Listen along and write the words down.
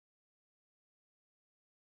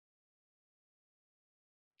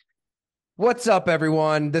What's up,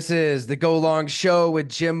 everyone? This is the Go Long Show with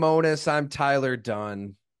Jim Monis. I'm Tyler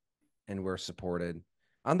Dunn, and we're supported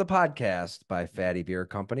on the podcast by Fatty Beer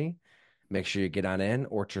Company. Make sure you get on in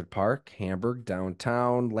Orchard Park, Hamburg,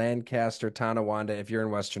 downtown, Lancaster, Tonawanda. If you're in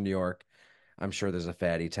Western New York, I'm sure there's a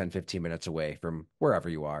Fatty 10, 15 minutes away from wherever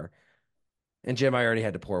you are. And Jim, I already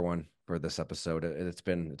had to pour one for this episode. It's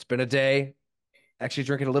been a day. Actually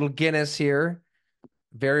drinking a little Guinness here.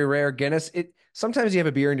 Very rare Guinness. It sometimes you have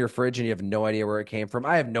a beer in your fridge and you have no idea where it came from.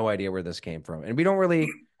 I have no idea where this came from, and we don't really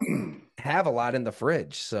have a lot in the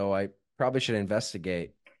fridge, so I probably should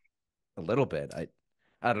investigate a little bit.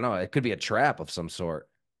 I don't know. It could be a trap of some sort.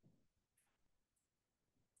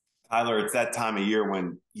 Tyler, it's that time of year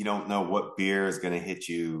when you don't know what beer is going to hit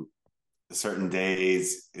you certain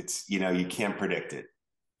days. You can't predict it.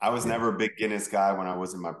 I was Yeah. never a big Guinness guy when I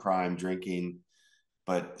was in my prime drinking,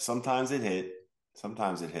 but sometimes it hit.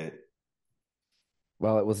 Sometimes it hit.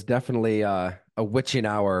 Well, it was definitely a witching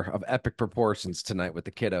hour of epic proportions tonight with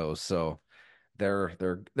the kiddos. So they're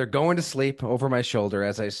going to sleep over my shoulder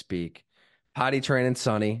as I speak. Potty training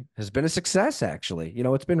Sonny has been a success, actually.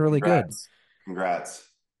 It's been really good. Congrats.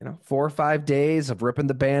 Congrats. 4 or 5 days of ripping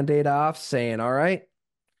the Band-Aid off, saying, all right,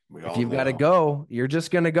 We if all you've got to know. go, you're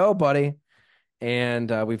just going to go, buddy.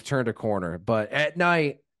 And we've turned a corner. But at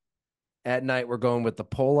night, we're going with the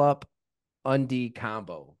pull-up undie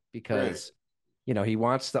combo Great. because, he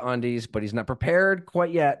wants the undies, but he's not prepared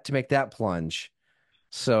quite yet to make that plunge.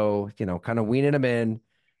 So, kind of weaning him in.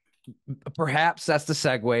 Perhaps that's the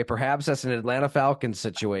segue. Perhaps that's an Atlanta Falcons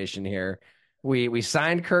situation here. We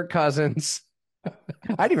signed Kirk Cousins. I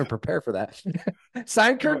didn't even prepare for that.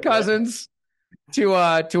 Signed Kirk Cousins to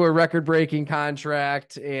a record breaking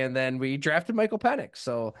contract, and then we drafted Michael Penix.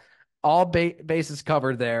 So all bases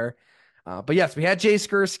covered there. But yes, we had Jay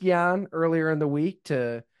Skursky on earlier in the week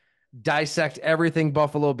to dissect everything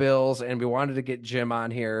Buffalo Bills, and we wanted to get Jim on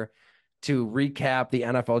here to recap the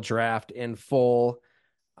NFL draft in full.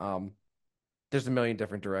 Um, there's a million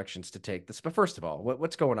different directions to take this, but first of all,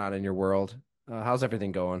 what's going on in your world? How's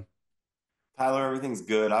everything going? Tyler, everything's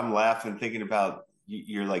good. I'm laughing thinking about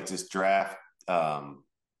you're like just draft. Um,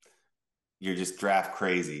 you're just draft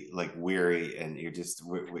crazy, like weary, and you're just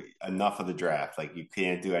enough of the draft. Like you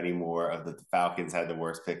can't do any more of the Falcons had the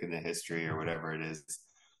worst pick in the history or whatever it is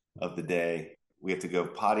of the day. We have to go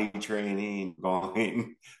potty training,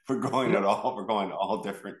 going, You know, we're going all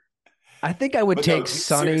different. I think I would But no, take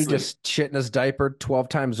Sonny seriously, just shitting his diaper 12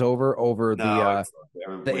 times over the no, it's the we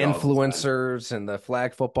all do that. influencers and the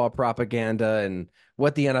flag football propaganda and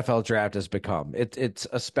what the NFL draft has become. It's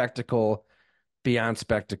a spectacle beyond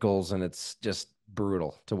spectacles, and it's just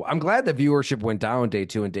brutal. I'm glad the viewership went down day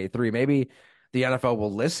 2 and day 3. Maybe the NFL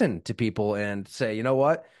will listen to people and say, you know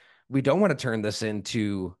what, we don't want to turn this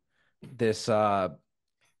into this. I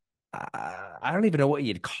don't even know what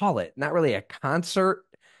you'd call it. Not really a concert.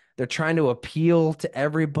 They're trying to appeal to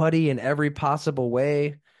everybody in every possible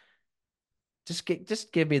way. Just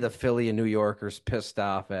give me the Philly and New Yorkers pissed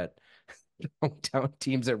off at hometown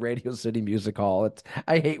teams at Radio City Music Hall.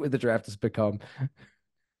 I hate what the draft has become.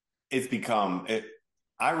 It's become it.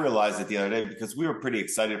 I realized it the other day because we were pretty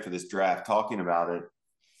excited for this draft, talking about it.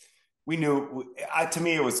 We knew to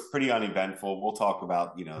me it was pretty uneventful. We'll talk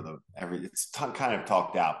about the every it's kind of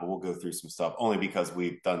talked out, but we'll go through some stuff only because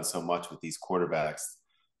we've done so much with these quarterbacks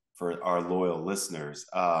for our loyal listeners.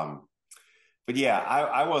 But yeah,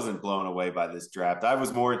 I wasn't blown away by this draft. I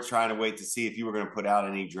was more trying to wait to see if you were going to put out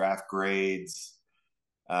any draft grades.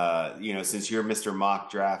 Since you're Mr. Mock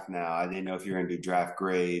Draft now, I didn't know if you're going to do draft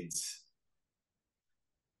grades.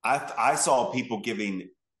 I saw people giving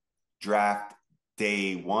draft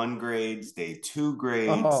day one grades, day two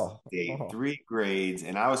grades, Oh, day oh. three grades,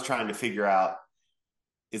 and I was trying to figure out,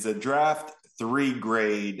 is a draft three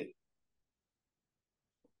grade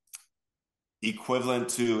equivalent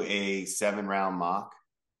to a 7 round mock?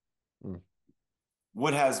 Mm.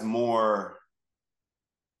 What has more?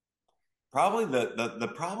 Probably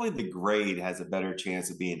the grade has a better chance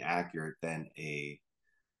of being accurate than a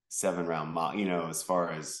 7 round mock. As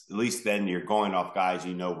far as at least then you're going off guys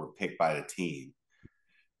were picked by the team.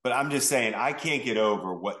 But I'm just saying, I can't get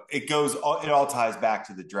over what it goes. It all ties back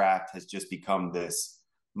to the draft has just become this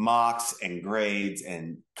mocks and grades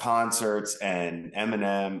and concerts and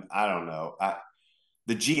Eminem. I don't know.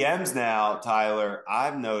 The GMs now, Tyler,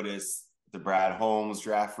 I've noticed the Brad Holmes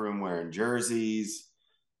draft room wearing jerseys.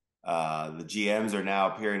 The GMs are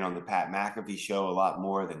now appearing on the Pat McAfee show a lot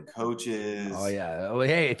more than Oh coaches. yeah. Oh,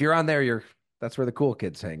 hey, if you're on there, that's where the cool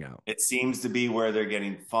kids hang out. It seems to be where they're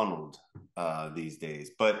getting funneled these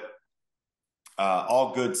days. But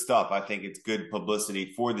all good stuff. I think it's good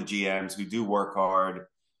publicity for the GMs who do work hard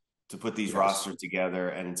to put these Yes. rosters together,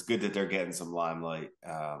 and it's good that they're getting some limelight.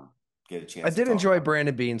 Get a I chance to did talk enjoy about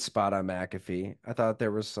Brandon Bean's spot on McAfee. I thought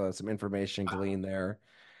there was some information gleaned there.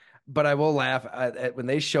 But I will laugh at when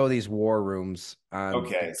they show these war rooms it. on the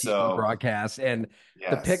Okay, TV so broadcast and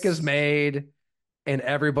the pick is yes, made and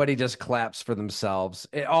everybody just claps for themselves.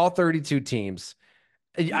 All 32 teams.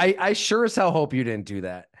 I sure as hell hope you didn't do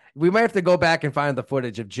that. We might have to go back and find the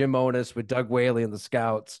footage of Jim Otis with Doug Whaley and the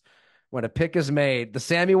scouts when a pick is made. The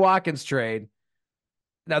Sammy Watkins trade.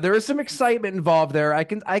 Now there is some excitement involved there. I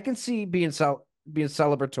can see being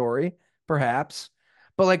celebratory, perhaps,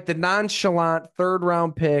 but like the nonchalant third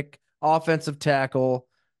round pick, offensive tackle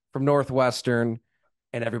from Northwestern,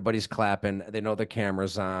 and everybody's clapping. They know the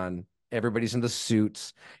camera's on. Everybody's in the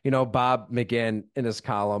suits. Bob McGinn in his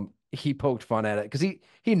column, he poked fun at it because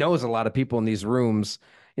he knows a lot of people in these rooms.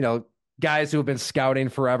 You know, guys who have been scouting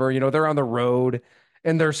forever. They're on the road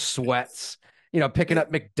in their sweats. Picking it,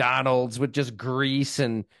 up McDonald's with just grease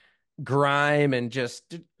and grime and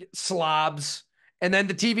just slobs. And then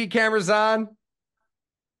the TV camera's on.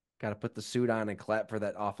 Got to put the suit on and clap for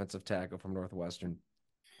that offensive tackle from Northwestern.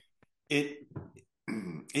 it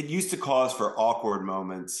it used to cause for awkward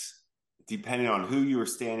moments depending on who you were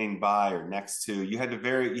standing by or next to. You had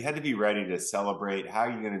to be ready to celebrate. How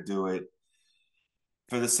are you going to do it?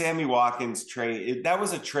 For the Sammy Watkins trade, that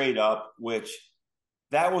was a trade up, which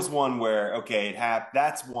that was one where okay,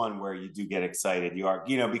 that's one where you do get excited. You are,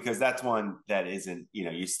 because that's one that isn't,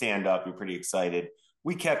 you stand up, you're pretty excited.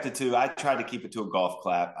 We kept it to. I tried to keep it to a golf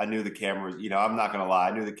clap. I knew the cameras. I'm not gonna lie.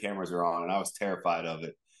 I knew the cameras were on, and I was terrified of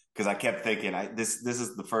it because I kept thinking, this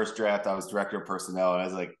is the first draft. I was director of personnel, and I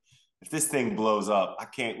was like, if this thing blows up,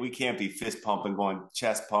 we can't be fist pumping, going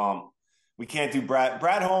chest pump. We can't do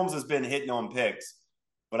Brad Holmes has been hitting on picks,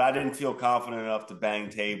 but I didn't feel confident enough to bang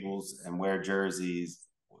tables and wear jerseys.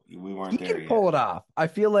 We He weren't there can yet. pull it off. I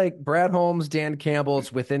feel like Brad Holmes, Dan Campbell,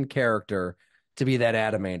 it's within character to be that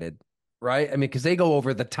animated, right? I mean, because they go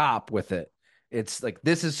over the top with it. It's like,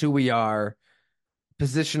 this is who we are.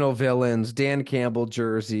 Positional villains, Dan Campbell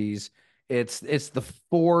jerseys. It's the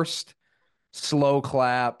forced slow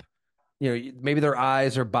clap. Maybe their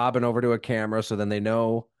eyes are bobbing over to a camera, so then they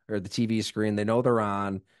know, or the TV screen, they know they're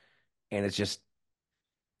on, and it's just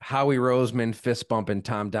Howie Roseman fist bumping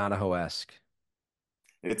Tom Donahoe esque.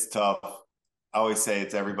 It's tough. I always say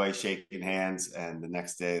it's everybody shaking hands, and the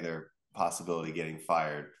next day they're possibility getting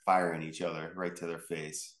fired, firing each other right to their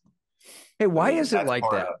face. Hey, I why mean, is it that's like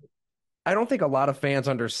part that? of it. I don't think a lot of fans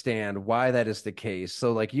understand why that is the case.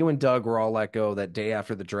 So, like, you and Doug were all let go that day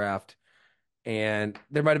after the draft, and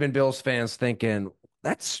there might have been Bills fans thinking,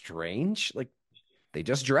 that's strange. Like, they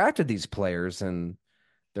just drafted these players and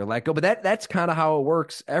they're let go. But that's kind of how it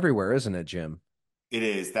works everywhere, isn't it, Jim? It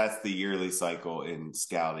is. That's the yearly cycle in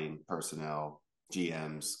scouting personnel,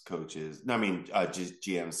 GMs, coaches. No, I mean, just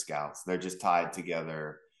GM scouts. They're just tied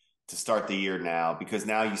together to start the year now because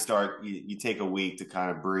now you take a week to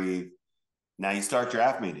kind of breathe. Now you start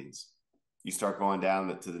draft meetings. You start going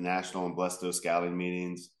down to the national and Blesto scouting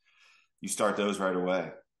meetings. You start those right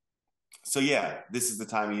away. So yeah, this is the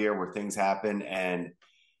time of year where things happen, and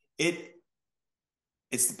it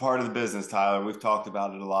it's the part of the business, Tyler. We've talked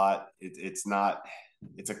about it a lot. It's not.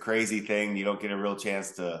 It's a crazy thing. You don't get a real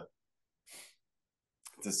chance to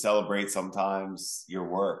celebrate sometimes your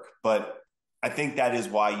work, but I think that is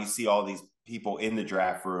why you see all these people in the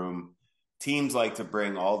draft room. Teams like to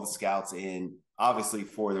bring all the scouts in, obviously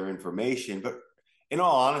for their information, but in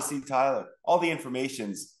all honesty, Tyler, all the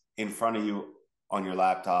information's in front of you on your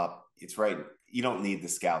laptop. It's right. You don't need the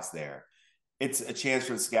scouts there. It's a chance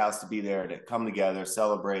for the scouts to be there to come together,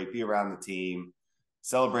 celebrate, be around the team,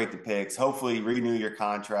 celebrate the picks, hopefully renew your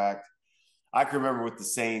contract. I can remember with the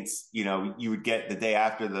Saints, you would get the day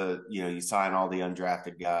after you sign all the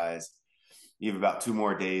undrafted guys. You have about 2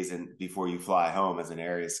 more days and before you fly home as an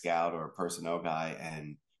area scout or a personnel guy,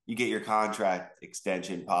 and you get your contract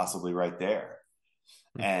extension possibly right there.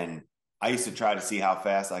 And I used to try to see how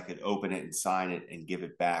fast I could open it and sign it and give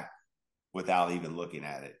it back without even looking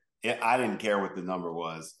at it. I didn't care what the number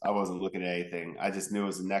was. I wasn't looking at anything. I just knew it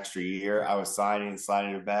was an extra year. I was sliding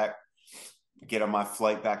it back, get on my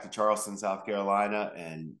flight back to Charleston, South Carolina,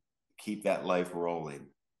 and keep that life rolling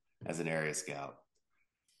as an area scout.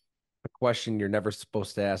 A question you're never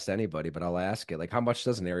supposed to ask anybody, but I'll ask it. Like, how much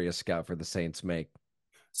does an area scout for the Saints make?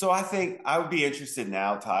 So I think I would be interested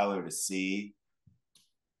now, Tyler, to see.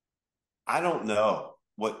 I don't know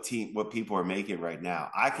what people are making right now.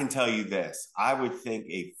 I can tell you this. I would think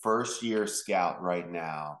a first year scout right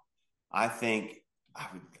now, I think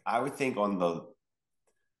I would think on the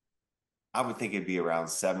I would think it'd be around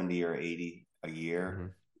 70 or 80 a year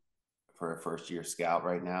Mhm. for a first year scout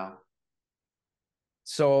right now.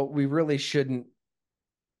 So we really shouldn't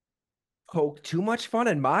poke too much fun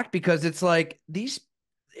and mock because it's like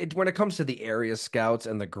when it comes to the area scouts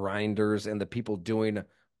and the grinders and the people doing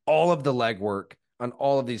all of the legwork on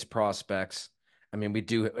all of these prospects. I mean,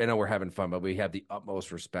 I know we're having fun, but we have the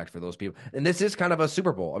utmost respect for those people. And this is kind of a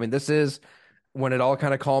Super Bowl. I mean, this is when it all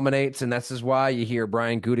kind of culminates. And this is why you hear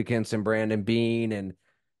Brian Gutekunst and Brandon Beane and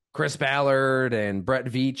Chris Ballard and Brett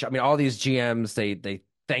Veach. I mean, all these GMs, they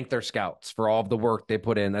thank their scouts for all of the work they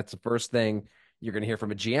put in. That's the first thing you're going to hear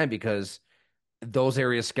from a GM because those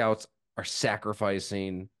area scouts are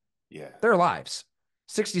sacrificing Yeah. their lives,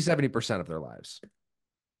 60, 70% of their lives.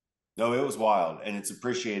 No, it was wild, and it's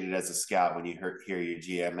appreciated as a scout when you hear your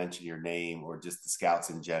GM mention your name or just the scouts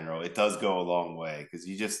in general. It does go a long way because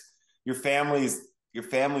your families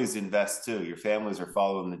invest too. Your families are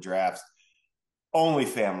following the drafts. Only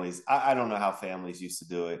families. I don't know how families used to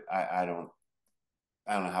do it. I don't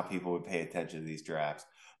know how people would pay attention to these drafts.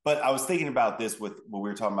 But I was thinking about this with what we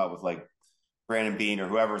were talking about with like Brandon Beane or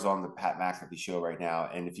whoever's on the Pat McAfee show right now.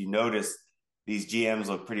 And if you notice, these GMs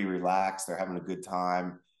look pretty relaxed. They're having a good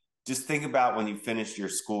time. Just think about when you finished your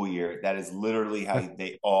school year. That is literally how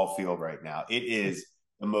they all feel right now. It is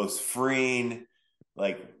the most freeing.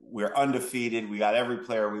 Like we're undefeated. We got every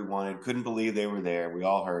player we wanted. Couldn't believe they were there. We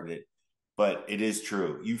all heard it. But it is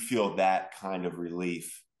true. You feel that kind of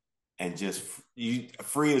relief and just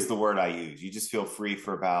free is the word I use. You just feel free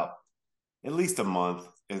for about at least a month,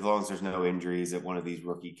 as long as there's no injuries at one of these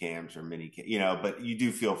rookie camps or but you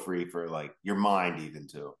do feel free for like your mind even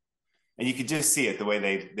too. And you could just see it the way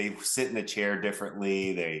they sit in the chair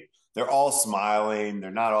differently. They're all smiling.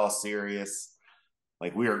 They're not all serious.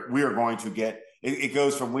 Like we are going to get it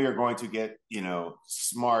goes from we are going to get,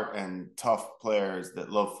 smart and tough players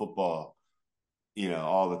that love football,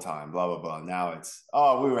 all the time, blah, blah, blah. Now it's,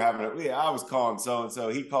 oh, I was calling so and so.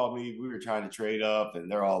 He called me. We were trying to trade up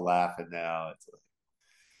and they're all laughing now.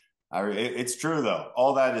 It's true, though.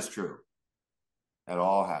 All that is true. That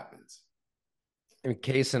all happens. In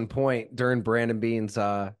case in point, during Brandon Beane's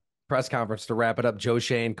press conference to wrap it up, Joe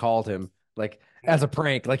Shane called him like as a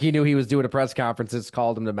prank. Like he knew he was doing a press conference, just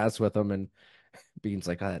called him to mess with him. And Beane's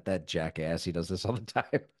like, oh, that jackass, he does this all the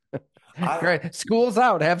time. I Great. School's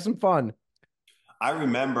out. Have some fun. I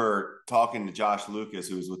remember talking to Josh Lucas,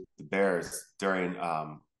 who was with the Bears during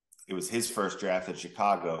it was his first draft in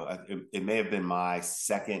Chicago. It may have been my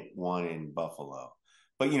second one in Buffalo.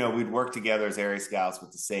 But we'd worked together as area scouts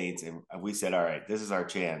with the Saints, and we said, "All right, this is our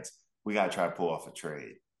chance. We got to try to pull off a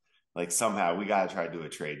trade. Like somehow, we got to try to do a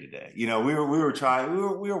trade today." We were trying.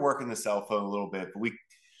 We were working the cell phone a little bit, but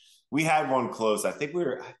we had one close. I think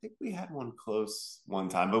we had one close one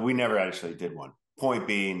time, but we never actually did one. Point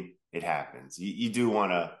being, it happens. You do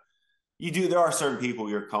want to. There are certain people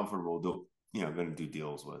you're comfortable going to do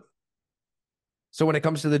deals with. So when it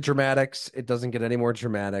comes to the dramatics, it doesn't get any more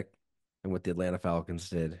dramatic than what the Atlanta Falcons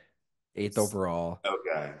did. Eighth overall.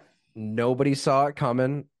 Okay. Nobody saw it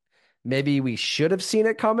coming. Maybe we should have seen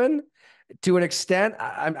it coming to an extent.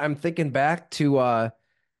 I'm thinking back to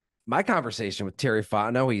my conversation with Terry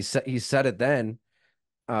Fontenot. He said it then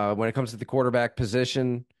when it comes to the quarterback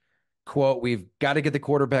position. Quote, we've got to get the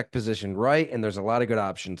quarterback position right, and there's a lot of good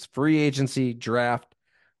options. Free agency, draft,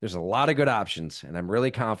 there's a lot of good options, and I'm really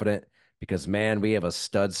confident because, man, we have a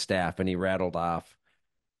stud staff. And he rattled off,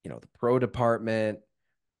 the pro department,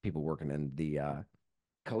 people working in the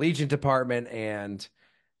collegiate department, and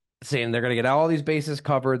saying they're going to get all these bases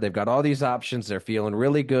covered. They've got all these options. They're feeling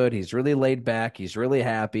really good. He's really laid back. He's really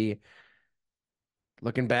happy.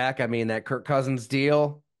 Looking back, I mean, that Kirk Cousins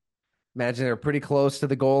deal, imagine they're pretty close to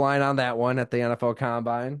the goal line on that one at the NFL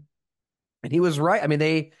Combine. And he was right. I mean,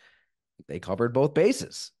 they covered both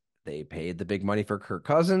bases. They paid the big money for Kirk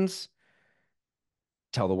Cousins.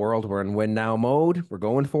 Tell the world we're in win now mode. We're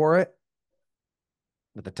going for it.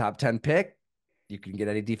 With the top 10 pick, you can get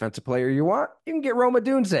any defensive player you want. You can get Roma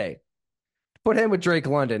Dunze. Put him with Drake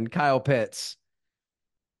London, Kyle Pitts.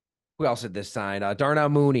 Who else did this sign? Darnell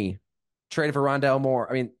Mooney. Traded for Rondell Moore.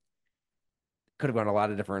 I mean, could have gone a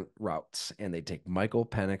lot of different routes. And they take Michael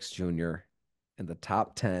Penix Jr. in the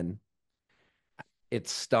top 10. It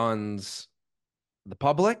stuns the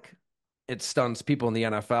public. It stuns people in the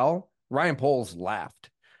NFL. Ryan Poles laughed.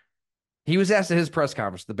 He was asked at his press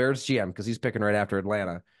conference, the Bears GM, because he's picking right after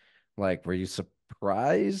Atlanta. Like, were you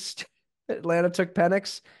surprised Atlanta took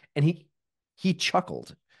Penix? And he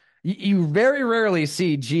chuckled. You very rarely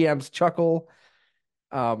see GMs chuckle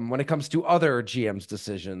when it comes to other GMs'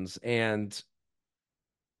 decisions. And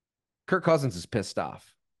Kirk Cousins is pissed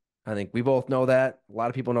off. I think we both know that. A lot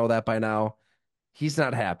of people know that by now. He's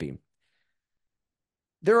not happy.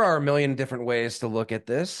 There are a million different ways to look at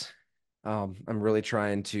this. I'm really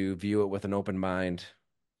trying to view it with an open mind.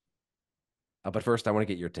 But first, I want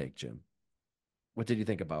to get your take, Jim. What did you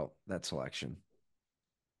think about that selection?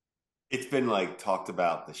 It's been like talked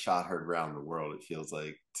about, the shot heard around the world. It feels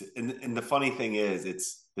like, and the funny thing is,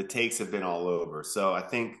 it's the takes have been all over. So I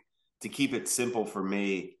think, to keep it simple for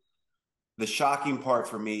me, the shocking part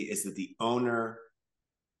for me is that the owner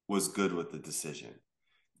was good with the decision,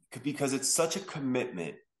 because it's such a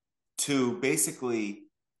commitment to basically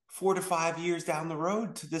 4 to 5 years down the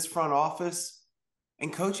road to this front office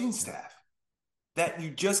and coaching staff, that you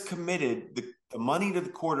just committed the money to the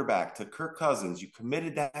quarterback, to Kirk Cousins. You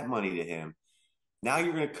committed that money to him. Now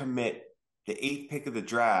you're going to commit the eighth pick of the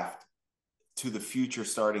draft to the future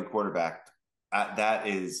starting quarterback. That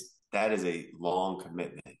is a long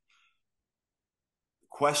commitment.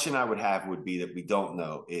 Question I would have would be, that we don't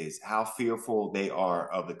know, is how fearful they are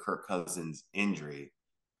of the Kirk Cousins injury,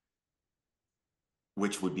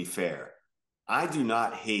 which would be fair. I do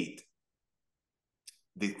not hate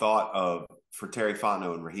the thought of, for Terry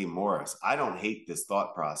Fontenot and Raheem Morris, I don't hate this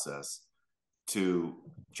thought process to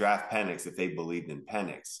draft Penix if they believed in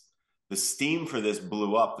Penix. The steam for this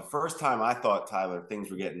blew up. The first time I thought, Tyler,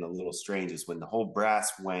 things were getting a little strange is when the whole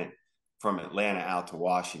brass went from Atlanta out to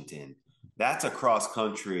Washington. That's a cross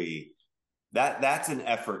country. That's an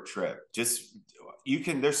effort trip. Just, you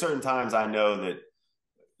can. There's certain times I know that,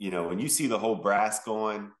 when you see the whole brass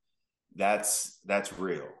going, that's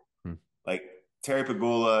real. Hmm. Like, Terry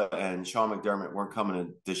Pagula and Sean McDermott weren't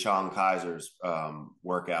coming to Deshaun Kaiser's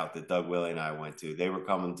workout that Doug Willie and I went to. They were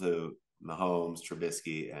coming to Mahomes,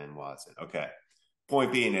 Trubisky, and Watson. Okay.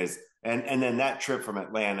 Point being is, and then that trip from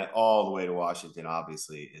Atlanta all the way to Washington,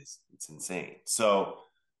 obviously, it's insane. So,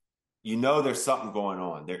 there's something going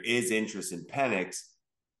on. There is interest in Penix,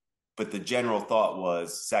 but the general thought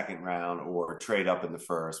was second round or trade up in the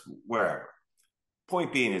first, wherever.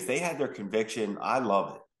 Point being is, they had their conviction. I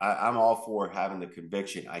love it. I'm all for having the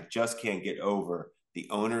conviction. I just can't get over the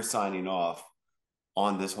owner signing off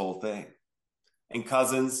on this whole thing. And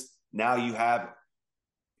Cousins, now you have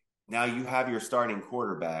your starting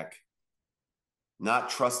quarterback not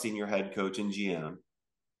trusting your head coach and GM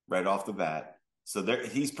right off the bat. So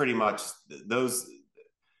he's pretty much, those,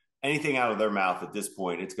 anything out of their mouth at this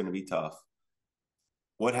point, it's going to be tough.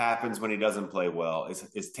 What happens when he doesn't play well?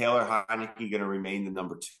 Is Taylor Heineke going to remain the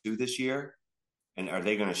number 2 this year? And are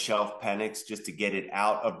they going to shelf Penix just to get it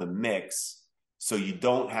out of the mix, so you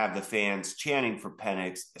don't have the fans chanting for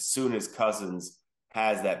Penix as soon as Cousins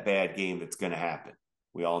has that bad game that's going to happen?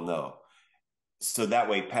 We all know. So that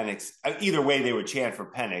way Penix, either way, they would chant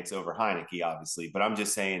for Penix over Heineke, obviously. But I'm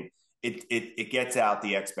just saying, it gets out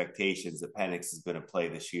the expectations that Penix is going to play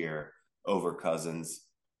this year over Cousins.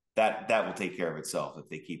 That will take care of itself if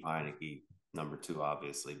they keep Heineke number 2,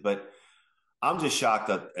 obviously. But I'm just shocked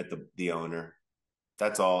at the owner.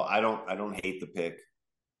 That's all. I don't hate the pick.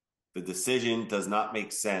 The decision does not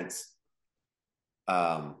make sense.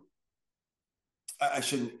 I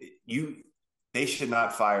shouldn't. They should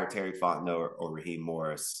not fire Terry Fontenot or Raheem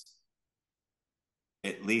Morris,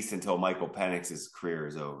 at least until Michael Penix's career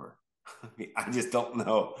is over. I just don't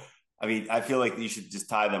know. I feel like you should just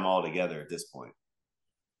tie them all together at this point.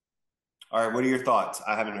 All right, what are your thoughts?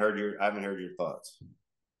 I haven't heard your thoughts.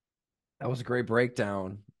 That was a great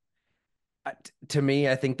breakdown. To me,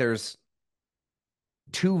 I think there's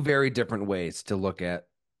two very different ways to look at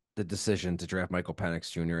the decision to draft Michael Penix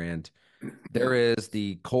Jr. And there is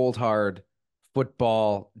the cold hard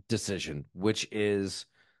football decision, which is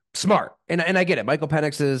smart. And I get it. Michael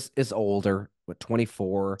Penix is older, what,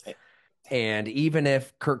 24. And even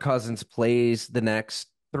if Kirk Cousins plays the next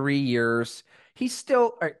 3 years, he's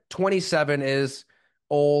still 27 is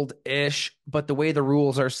old-ish, but the way the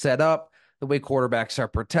rules are set up, the way quarterbacks are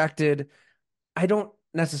protected, I don't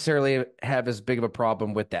necessarily have as big of a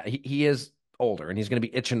problem with that. He is older and he's going to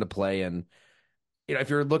be itching to play. And, if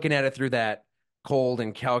you're looking at it through that cold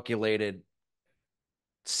and calculated,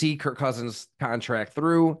 see Kirk Cousins contract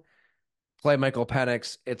through, play Michael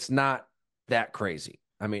Penix, it's not that crazy.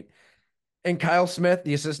 And Kyle Smith,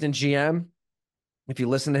 the assistant GM, if you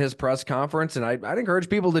listen to his press conference, and I'd encourage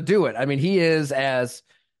people to do it. He is as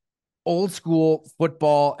old school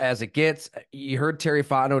football as it gets. You heard Terry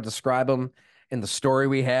Fontenot describe him in the story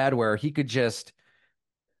we had, where he could just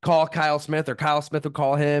call Kyle Smith or Kyle Smith would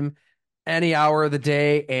call him any hour of the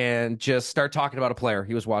day and just start talking about a player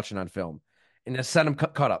he was watching on film and just send him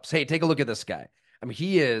cut ups. Hey, take a look at this guy.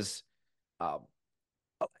 He is, uh,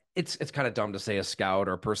 it's kind of dumb to say a scout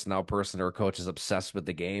or a personnel person or a coach is obsessed with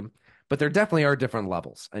the game, but there definitely are different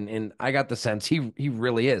levels. And I got the sense he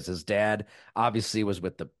really is. His dad obviously was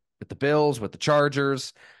with the Bills, with the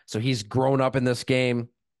Chargers, so he's grown up in this game.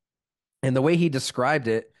 And the way he described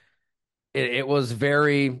it, it was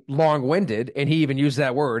very long-winded, and he even used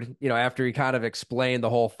that word, after he kind of explained the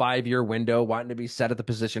whole 5-year window, wanting to be set at the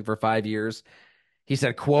position for 5 years. He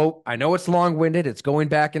said, quote, I know it's long-winded. It's going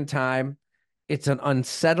back in time. It's an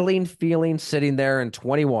unsettling feeling sitting there in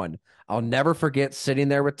 21. I'll never forget sitting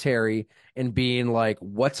there with Terry and being like,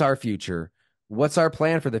 what's our future? What's our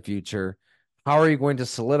plan for the future? How are you going to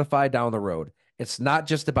solidify down the road? It's not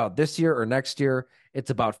just about this year or next year.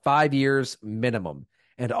 It's about 5 years minimum,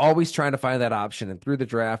 and always trying to find that option. And through the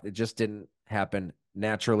draft, it just didn't happen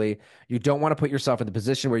naturally. You don't want to put yourself in the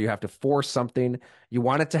position where you have to force something. You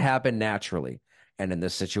want it to happen naturally. And in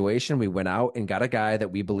this situation, we went out and got a guy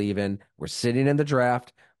that we believe in. We're sitting in the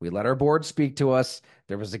draft. We let our board speak to us.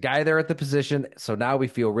 There was a guy there at the position. So now we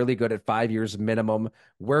feel really good at 5 years minimum.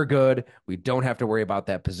 We're good. We don't have to worry about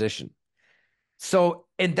that position. So,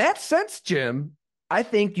 in that sense, Jim, I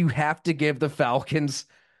think you have to give the Falcons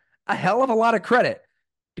a hell of a lot of credit,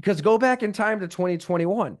 because go back in time to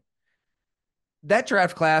 2021. That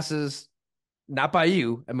draft class is not by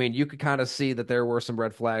you. I mean, you could kind of see that there were some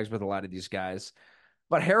red flags with a lot of these guys,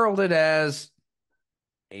 but heralded as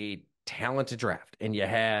a talented draft. And you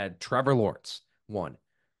had Trevor Lawrence, one,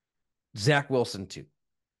 Zach Wilson, two,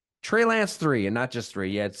 Trey Lance, three, and not just three.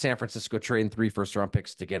 You had San Francisco trading 3 first-round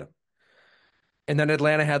picks to get him. And then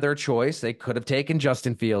Atlanta had their choice. They could have taken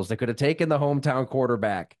Justin Fields. They could have taken the hometown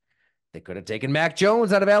quarterback. They could have taken Mac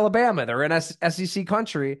Jones out of Alabama. They're in SEC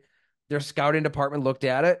country. Their scouting department looked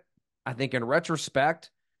at it. I think in retrospect,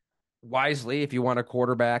 wisely, if you want a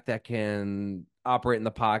quarterback that can operate in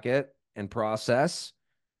the pocket and process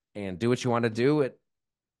and do what you want to do, it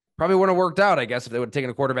probably wouldn't have worked out, I guess, if they would have taken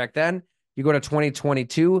a quarterback then. You go to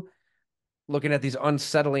 2022, looking at these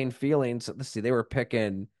unsettling feelings. Let's see, they were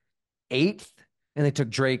picking eighth, and they took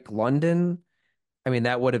Drake London. I mean,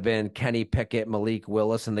 that would have been Kenny Pickett, Malik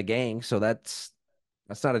Willis, and the gang. So that's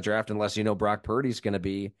not a draft unless you know Brock Purdy's going to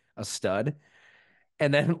be a stud.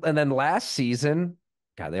 And then last season,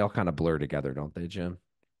 God, they all kind of blur together, don't they, Jim?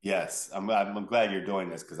 Yes, I'm glad you're doing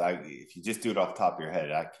this because if you just do it off the top of your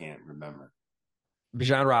head, I can't remember.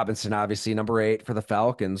 Bijan Robinson, obviously number 8 for the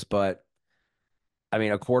Falcons, but I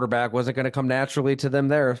mean, a quarterback wasn't going to come naturally to them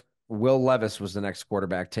there. Will Levis was the next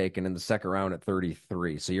quarterback taken in the second round at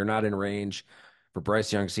 33. So you're not in range for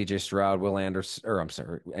Bryce Young, CJ Stroud, Will Anderson, or I'm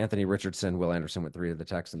sorry, Anthony Richardson. Will Anderson went 3 to the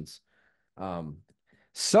Texans. Um,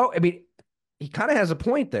 so, I mean, he kind of has a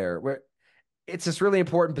point there where it's this really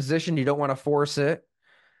important position. You don't want to force it.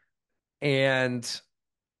 And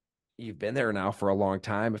you've been there now for a long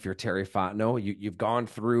time. If you're Terry Fontenot, you've gone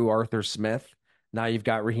through Arthur Smith. Now you've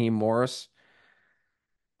got Raheem Morris.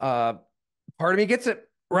 Uh, Part of me gets it,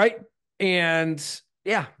 right? And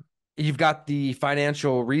yeah, you've got the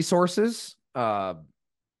financial resources.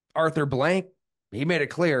 Arthur Blank, he made it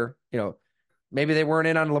clear, maybe they weren't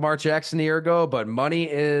in on Lamar Jackson a year ago, but money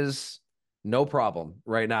is no problem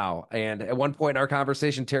right now. And at one point in our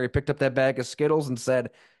conversation, Terry picked up that bag of Skittles and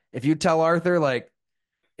said, if you tell Arthur, like,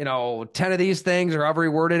 10 of these things or however he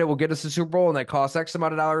worded it will get us a Super Bowl and that costs X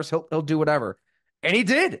amount of dollars, he'll do whatever. And he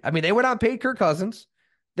did. I mean, they went out and paid Kirk Cousins.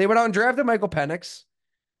 They went out and drafted Michael Penix.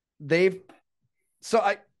 They've so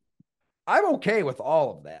I'm okay with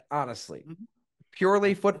all of that, honestly.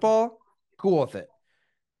 Purely football, cool with it.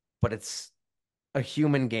 But it's a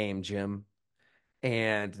human game, Jim.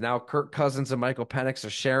 And now Kirk Cousins and Michael Penix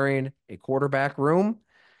are sharing a quarterback room.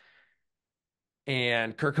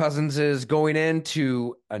 And Kirk Cousins is going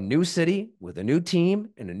into a new city with a new team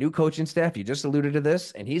and a new coaching staff. You just alluded to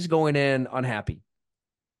this, and he's going in unhappy,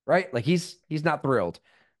 right? Like he's not thrilled.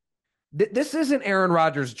 This isn't Aaron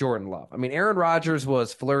Rodgers, Jordan Love. I mean, Aaron Rodgers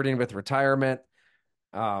was flirting with retirement.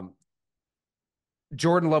 Um,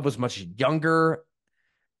 Jordan Love was much younger.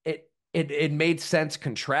 It made sense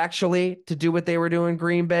contractually to do what they were doing in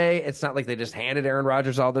Green Bay. It's not like they just handed Aaron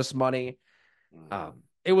Rodgers all this money.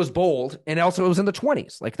 It was bold, and also it was in the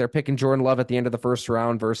 20s. Like they're picking Jordan Love at the end of the first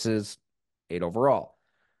round versus 8 overall.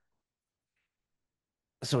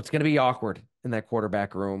 So it's going to be awkward in that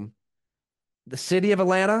quarterback room. The city of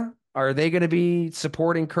Atlanta, are they going to be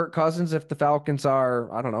supporting Kirk Cousins if the Falcons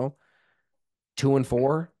are, I don't know,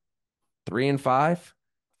 2-4, 3-5?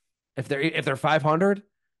 If they're 500,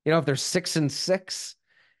 if they're 6-6,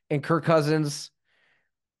 and Kirk Cousins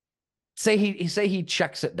say he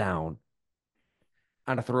checks it down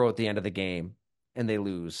on a throw at the end of the game and they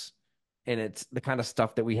lose. And it's the kind of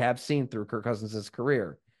stuff that we have seen through Kirk Cousins'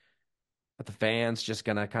 career. But the fans just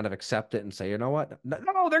going to kind of accept it and say, you know what?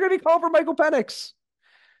 No, they're going to be calling for Michael Penix.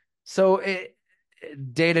 So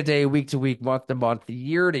day to day, week to week, month to month,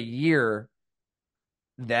 year to year,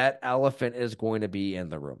 that elephant is going to be in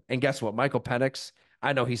the room. And guess what? Michael Penix,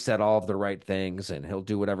 I know he said all of the right things and he'll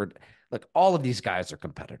do whatever. Like all of these guys are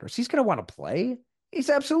competitors. He's going to want to play. He's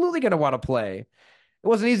absolutely going to want to play. It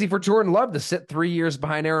wasn't easy for Jordan Love to sit 3 years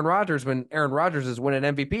behind Aaron Rodgers when Aaron Rodgers is winning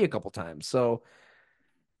MVP a couple times. So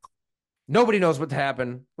nobody knows what's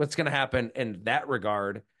going to happen in that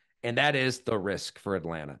regard. And that is the risk for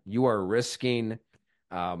Atlanta. You are risking,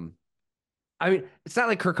 um, I mean, it's not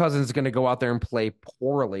like Kirk Cousins is going to go out there and play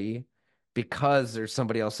poorly because there's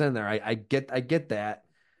somebody else in there. I get that.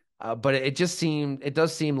 But it does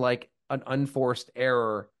seem like an unforced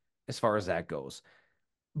error as far as that goes.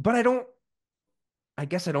 But I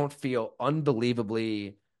guess I don't feel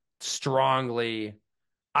unbelievably strongly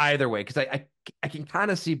either way because I can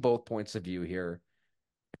kind of see both points of view here.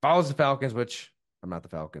 If I was the Falcons, which I'm not the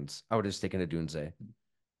Falcons, I would have just taken a Dunze,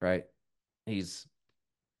 right? He's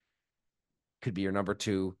could be your number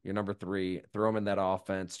two, your number three. Throw him in that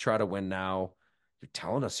offense. Try to win now. You're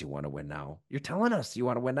telling us you want to win now. You're telling us you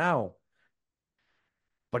want to win now.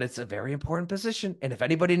 But it's a very important position. And if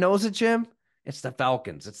anybody knows it, Jim, it's the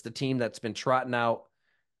Falcons. It's the team that's been trotting out,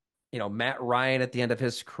 Matt Ryan at the end of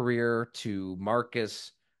his career to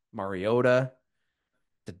Marcus Mariota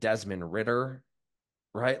to Desmond Ritter,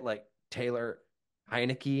 right? Like Taylor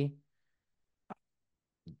Heineke.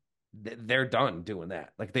 They're done doing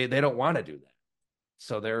that. Like they don't want to do that.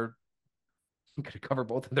 So they're going to cover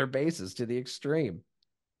both of their bases to the extreme.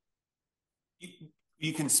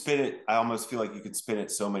 You can spin it. I almost feel like you could spin it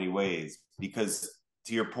so many ways because,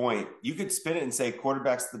 to your point, you could spin it and say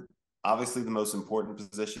quarterback's obviously the most important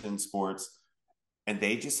position in sports, and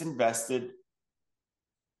they just invested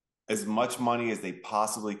as much money as they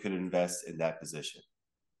possibly could invest in that position.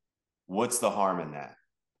 What's the harm in that?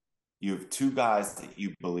 You have two guys that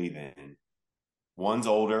you believe in. One's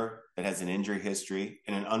older, that has an injury history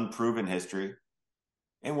and an unproven history,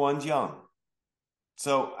 and one's young.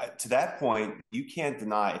 So to that point, you can't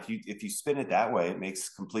deny if you spin it that way, it makes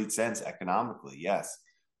complete sense economically. Yes,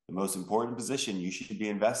 the most important position you should be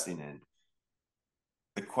investing in.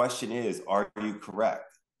 The question is, are you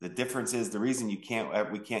correct? The difference is the reason we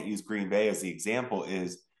can't use Green Bay as the example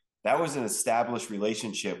is that was an established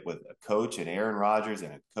relationship with a coach and Aaron Rodgers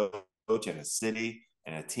and a coach and a city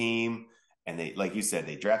and a team. And they, like you said,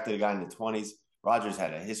 they drafted a guy in the 20s. Rodgers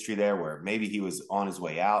had a history there where maybe he was on his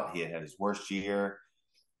way out. He had his worst year.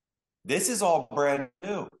 This is all brand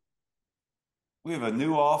new. We have a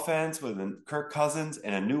new offense with Kirk Cousins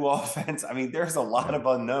and a new offense. I mean, there's a lot Yeah. of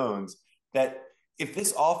unknowns that if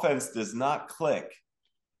this offense does not click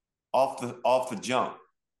off the jump,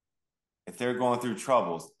 if they're going through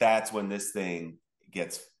troubles, that's when this thing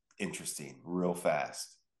gets interesting real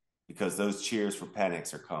fast because those cheers for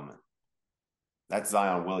Penix are coming. That's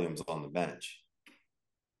Zion Williams on the bench.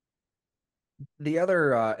 The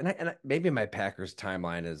other maybe my Packers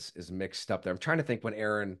timeline is mixed up there. I'm trying to think when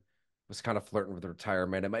Aaron was kind of flirting with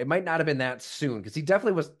retirement. It might not have been that soon because he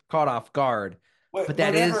definitely was caught off guard, but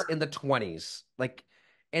that is Whenever in the 20s. Like,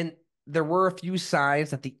 and there were a few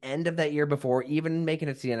signs at the end of that year before even making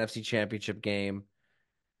it to the NFC Championship game.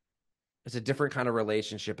 It's a different kind of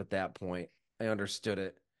relationship at that point. I understood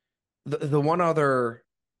it. The one other,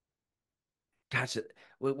 gosh,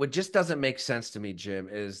 what just doesn't make sense to me, Jim,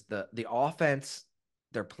 is the offense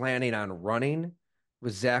they're planning on running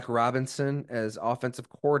with Zach Robinson as offensive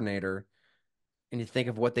coordinator. And you think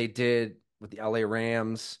of what they did with the LA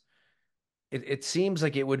Rams, it seems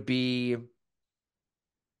like it would be,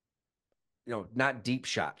 not deep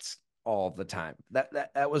shots all the time.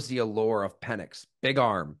 That was the allure of Penix. Big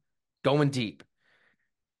arm, going deep.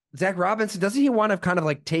 Zach Robinson, doesn't he want to kind of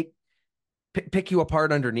like pick you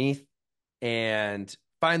apart underneath and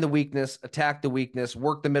find the weakness, attack the weakness,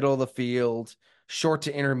 work the middle of the field, short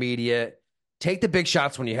to intermediate, take the big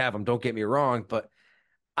shots when you have them. Don't get me wrong, but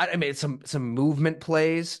I mean some movement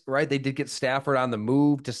plays, right? They did get Stafford on the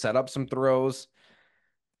move to set up some throws.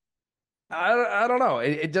 I don't know.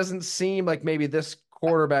 It doesn't seem like maybe this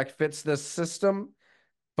quarterback fits this system,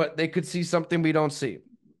 but they could see something we don't see.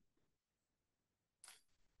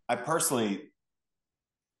 I personally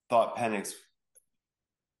thought Penix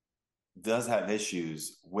does have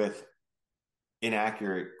issues with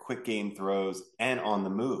inaccurate quick game throws and on the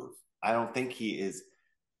move. I don't think he is.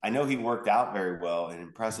 I know he worked out very well and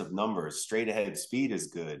impressive numbers. Straight ahead speed is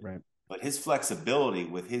good, Right. but his flexibility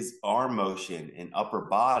with his arm motion and upper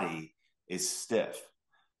body is stiff.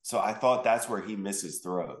 So I thought that's where he misses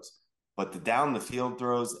throws. But the down the field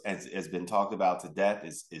throws, as has been talked about to death,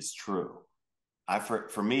 is true.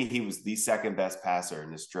 For me, he was the second best passer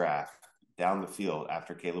in this draft down the field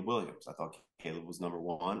after Caleb Williams. I thought Caleb was number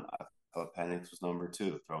one. I thought Penix was number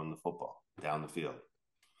two, throwing the football down the field.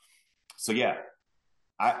 So yeah,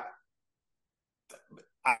 I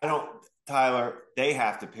I don't, Tyler, they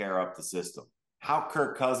have to pair up the system. How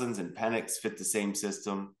Kirk Cousins and Penix fit the same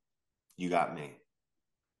system, you got me.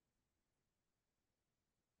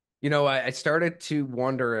 I started to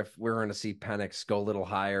wonder if we're going to see Penix go a little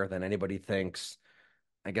higher than anybody thinks.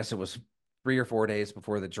 I guess it was 3 or 4 days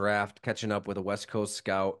before the draft, catching up with a West Coast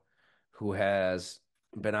scout who has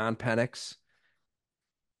been on Penix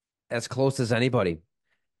as close as anybody.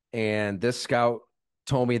 And this scout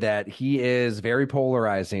told me that he is very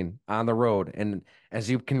polarizing on the road. And as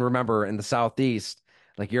you can remember in the Southeast,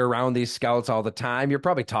 like you're around these scouts all the time, you're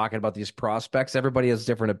probably talking about these prospects. Everybody has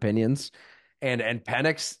different opinions. And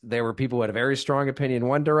Penix, there were people who had a very strong opinion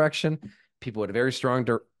one direction, people who had a very strong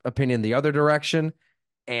opinion the other direction.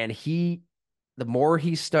 And the more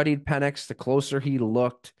he studied Penix, the closer he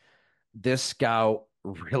looked. This scout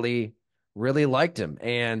really, really liked him.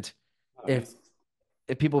 And if Nice.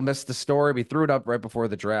 if people missed the story, we threw it up right before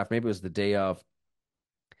the draft. Maybe it was the day of.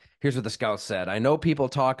 Here's what the scout said. I know people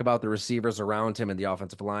talk about the receivers around him in the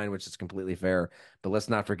offensive line, which is completely fair, but let's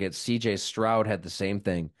not forget CJ Stroud had the same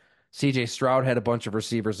thing. CJ Stroud had a bunch of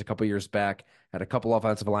receivers a couple years back, had a couple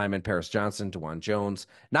offensive linemen, Paris Johnson, DeJuan Jones.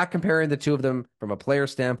 Not comparing the two of them from a player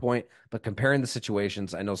standpoint, but comparing the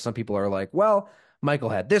situations. I know some people are like, well, Michael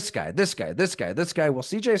had this guy, this guy, this guy, this guy. Well,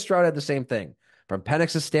 CJ Stroud had the same thing. From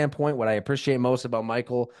Penix's standpoint, what I appreciate most about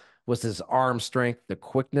Michael was his arm strength, the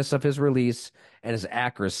quickness of his release, and his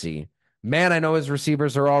accuracy. Man, I know his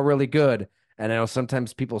receivers are all really good. And I know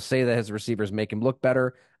sometimes people say that his receivers make him look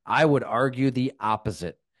better. I would argue the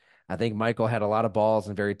opposite. I think Michael had a lot of balls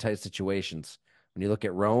in very tight situations. When you look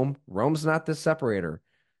at Rome's not this separator.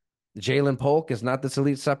 Jalen Polk is not this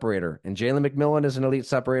elite separator. And Jalen McMillan is an elite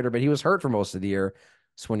separator, but he was hurt for most of the year.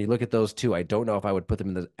 So when you look at those two, I don't know if I would put them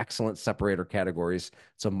in the excellent separator categories.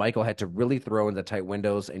 So Michael had to really throw in the tight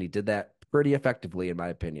windows, and he did that pretty effectively, in my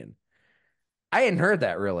opinion. I hadn't heard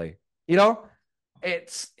that really. You know,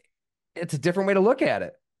 it's it's a different way to look at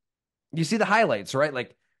it. You see the highlights, right?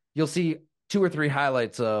 Like you'll see 2 or 3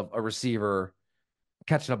 highlights of a receiver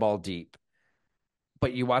catching a ball deep,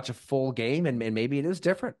 but you watch a full game and maybe it is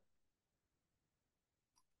different.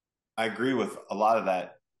 I agree with a lot of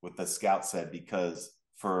that, what the scout said, because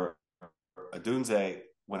for Adunze,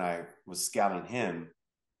 when I was scouting him,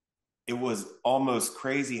 it was almost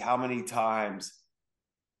crazy how many times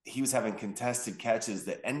he was having contested catches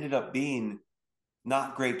that ended up being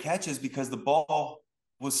not great catches because the ball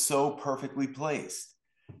was so perfectly placed.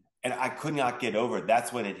 And I could not get over it.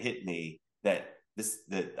 That's when it hit me that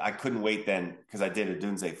I couldn't wait then, because I did a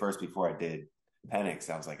Dunze first before I did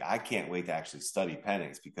Penix. I was like, I can't wait to actually study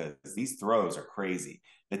Penix because these throws are crazy.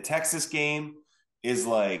 The Texas game is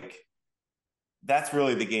like, that's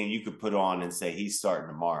really the game you could put on and say he's starting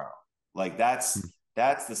tomorrow. Like that's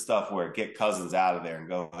the stuff where get Cousins out of there and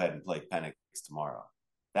go ahead and play Penix tomorrow.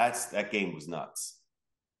 That game was nuts.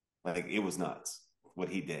 Like it was nuts what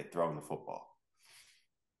he did throwing the football.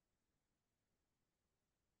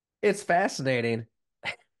 It's fascinating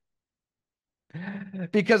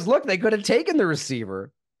because look, they could have taken the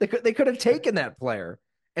receiver. They could have taken that player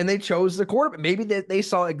and they chose the quarterback. Maybe they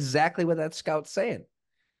saw exactly what that scout's saying.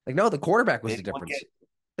 Like, no, the quarterback was They the didn't want to difference. get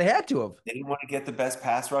They had to have. they didn't want to get the best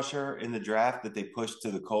pass rusher in the draft that they pushed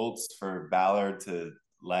to the Colts for Ballard to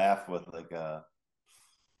laugh with like a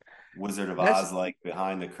Wizard of That's Oz like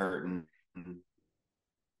behind the curtain.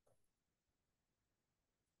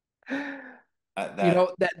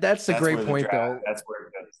 That that's a that's great where the point draft. though. That's where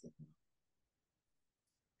it goes.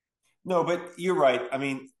 No, but you're right. I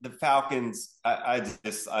mean, the Falcons.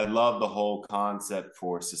 I love the whole concept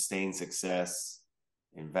for sustained success.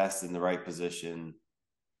 Invest in the right position.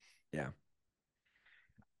 Yeah.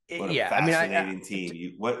 What a Yeah, I mean, fascinating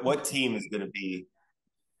team. What team is going to be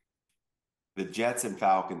the Jets and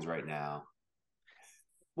Falcons right now?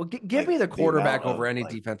 well, give me Like the the amount quarterback over of any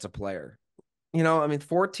like defensive player. I mean,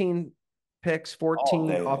 14 picks, all 14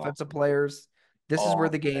 day long, offensive players. This is where all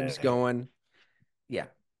the game's day, going. Yeah.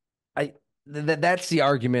 I that's the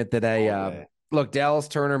argument that I all day. look, Dallas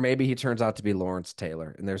Turner, maybe he turns out to be Lawrence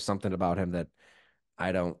Taylor, and there's something about him that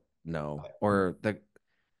I don't know. Or the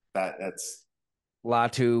That's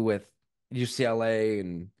Latu with UCLA,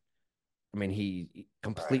 and I mean he right.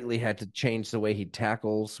 completely had to change the way he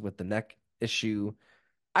tackles with the neck issue.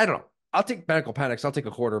 I don't know. I'll take Michael Penix. I'll take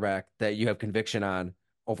a quarterback that you have conviction on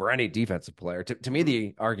over any defensive player. To me, Mm-hmm.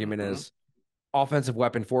 the argument Mm-hmm. is offensive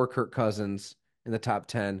weapon for Kirk Cousins in the top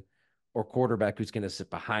 10 or quarterback who's going to sit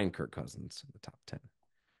behind Kirk Cousins in the top 10.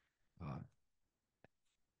 Uh,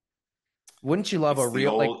 wouldn't you love a It's the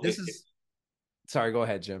real, like, old. this is, sorry, go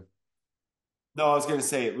ahead, Jim. No, I was going to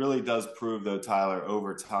say it really does prove, though, Tyler,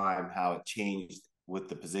 over time how it changed with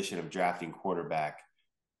the position of drafting quarterback,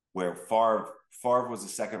 where Favre was a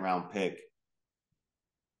second round pick.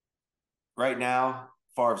 Right now,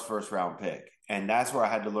 Favre's first round pick, and that's where I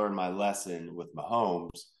had to learn my lesson with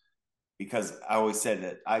Mahomes because I always said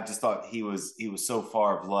that I just thought he was so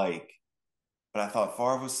Favre like, but I thought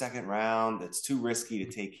Favre was second round. That's too risky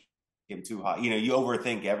to take him too high. You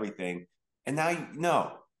overthink everything, and now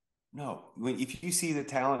no. If you see the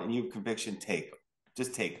talent and you have conviction, take him.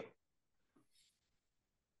 Just take him.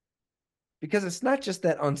 Because it's not just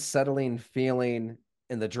that unsettling feeling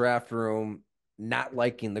in the draft room, not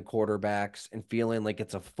liking the quarterbacks and feeling like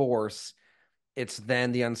it's a force. It's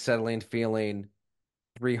then the unsettling feeling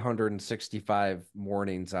 365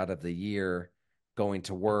 mornings out of the year going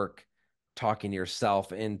to work, talking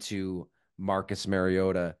yourself into Marcus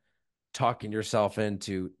Mariota, talking yourself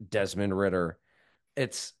into Desmond Ritter.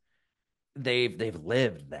 It's they've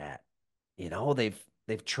lived that.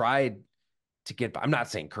 They've tried to get. I'm not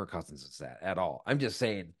saying Kirk Cousins is that at all. I'm just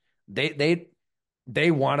saying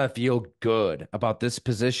they want to feel good about this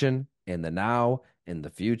position in the now, in the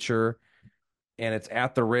future, and it's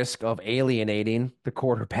at the risk of alienating the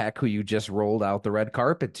quarterback who you just rolled out the red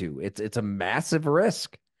carpet to. It's a massive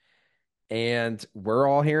risk, and we're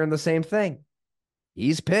all hearing the same thing.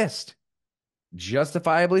 He's pissed,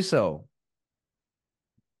 justifiably so.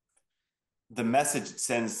 The message it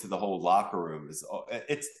sends to the whole locker room is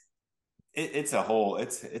it's a whole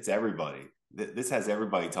it's everybody. This has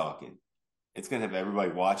everybody talking. It's going to have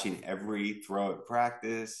everybody watching every throw at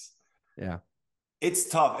practice. Yeah. It's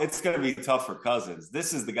tough. It's going to be tough for Cousins.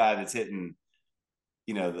 This is the guy that's hitting,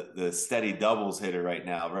 the steady doubles hitter right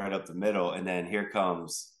now, right up the middle, and then here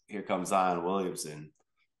comes Zion Williamson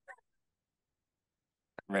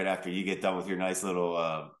right after you get done with your nice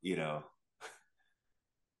little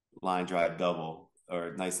line drive double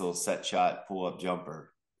or nice little set shot pull up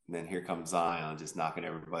jumper, and then here comes Zion just knocking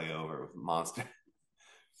everybody over with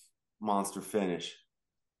monster finish.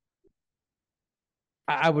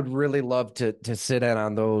 I would really love to sit in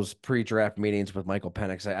on those pre-draft meetings with Michael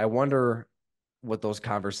Penix. I wonder what those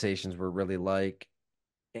conversations were really like.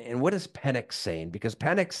 And what is Penix saying? Because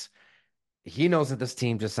Penix, he knows that this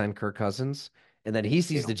team just signed Kirk Cousins, and then he They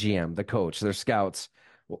sees the don't. GM, the coach, their scouts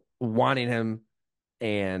wanting him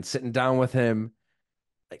and sitting down with him.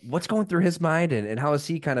 Like, what's going through his mind, and how is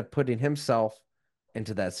he kind of putting himself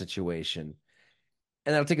into that situation?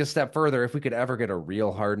 And I'll take a step further. If we could ever get a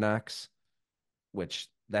real Hard Knocks, which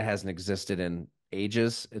that hasn't existed in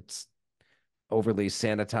ages, it's overly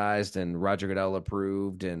sanitized and Roger Goodell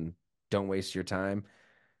approved and don't waste your time.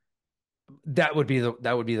 That would be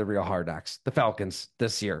the real Hard Knocks. The Falcons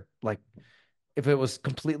this year. Like if it was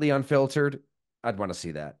completely unfiltered, I'd want to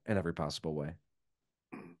see that in every possible way.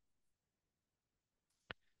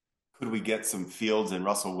 Could we get some Fields and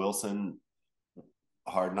Russell Wilson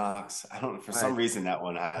hard knocks? I don't. For I some reason, that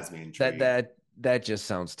one has me that intrigued. that that just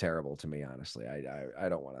sounds terrible to me, honestly. I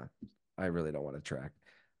don't want to. I really don't want to track.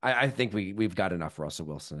 I think we've got enough Russell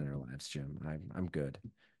Wilson in our lives, Jim. I'm good.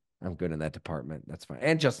 I'm good in that department. That's fine.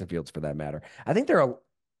 And Justin Fields for that matter. I think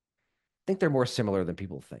they're more similar than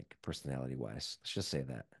people think, personality wise. Let's just say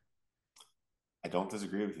that. I don't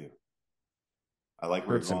disagree with you. I like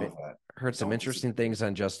where Heard you're some going with that. I heard some don't interesting disagree. things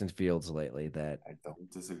on Justin Fields lately that I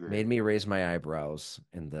don't disagree. made me raise my eyebrows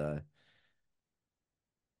in the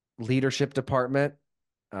leadership department,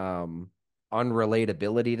 um,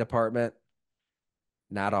 unrelatability department,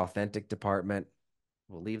 not authentic department.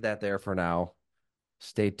 We'll leave that there for now.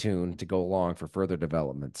 Stay tuned to go along for further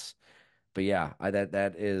developments. But yeah, that's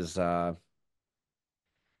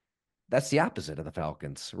the opposite of the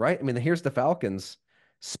Falcons, right? I mean, here's the Falcons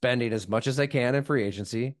spending as much as they can in free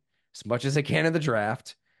agency, as much as they can in the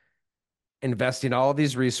draft, investing all of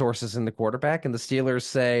these resources in the quarterback, and the Steelers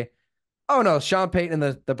say, "Oh no, Sean Payton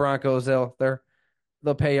and the Broncos, they'll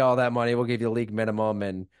pay you all that money. We'll give you the league minimum,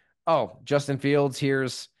 and oh, Justin Fields,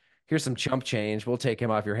 here's some chump change. We'll take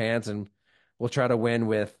him off your hands, and we'll try to win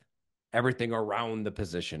with everything around the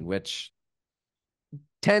position," which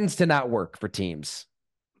tends to not work for teams.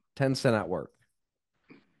 Tends to not work.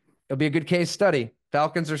 It'll be a good case study.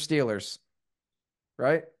 Falcons or Steelers,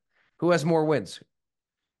 right? Who has more wins?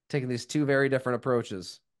 Taking these two very different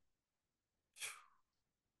approaches.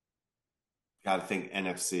 Got to think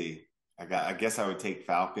NFC. I guess I would take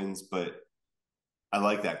Falcons, but I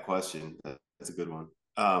like that question. That's a good one.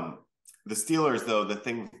 The Steelers, though, the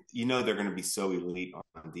thing they're going to be so elite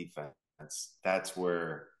on defense. That's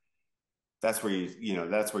where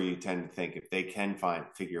you tend to think if they can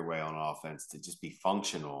figure a way on offense to just be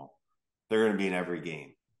functional, they're going to be in every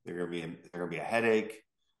game. They're going to be a headache,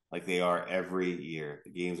 like they are every year. The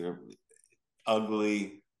games are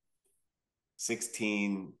ugly,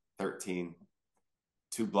 16, 13,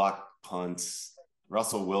 two block punts.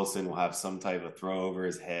 Russell Wilson will have some type of throw over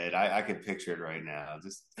his head. I could picture it right now.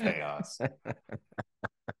 Just chaos.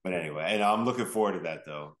 But anyway, and I'm looking forward to that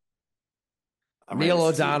though. I'm ready Neil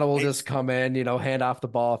to see it. O'Donnell will just It's come in, hand off the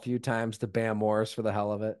ball a few times to Bam Morris for the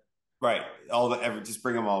hell of it. right. All the ever just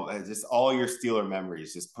bring them all, just all your Steeler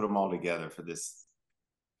memories, just put them all together for this.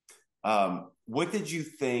 What did you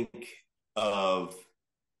think of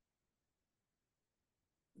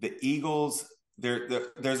the Eagles?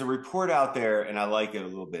 There's a report out there, and I like it a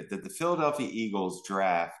little bit, that the Philadelphia Eagles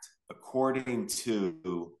draft, according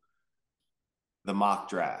to the mock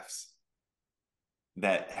drafts,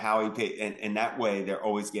 that how he paid, and that way they're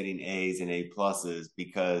always getting A's and A pluses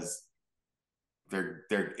because they're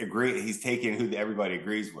agree. He's taking who everybody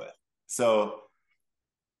agrees with. So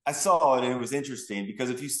I saw it and it was interesting because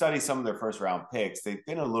if you study some of their first round picks, they've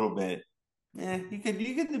been a little bit, you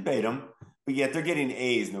could debate them, but yet they're getting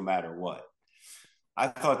A's no matter what. I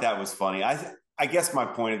thought that was funny. I guess my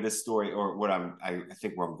point of this story, or what I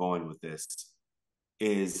think where I'm going with this,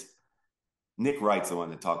 is Nick Wright's the one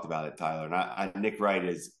that talked about it, Tyler. And Nick Wright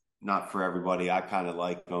is not for everybody. I kind of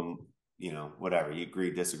like him, whatever. You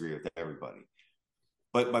agree, disagree with everybody.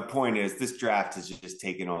 But my point is, this draft has just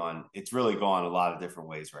taken on, it's really gone a lot of different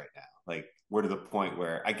ways right now. Like, we're to the point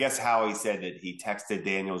where I guess Howie said that he texted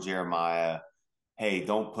Daniel Jeremiah, hey,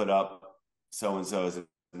 don't put up so and so as the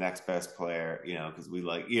next best player, because we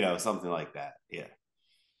like, something like that. Yeah.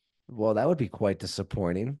 Well, that would be quite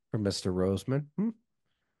disappointing for Mr. Roseman.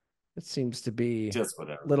 It seems to be a Just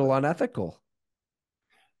whatever. little But unethical.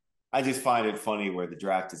 I just find it funny where the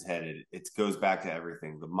draft is headed. It goes back to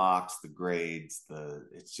everything, the mocks, the grades,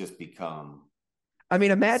 it's just become I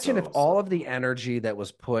mean, imagine if so, all so of the energy that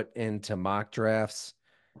was put into mock drafts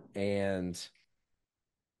and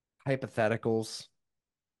hypotheticals,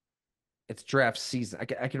 it's draft season.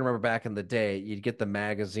 I can remember back in the day, you'd get the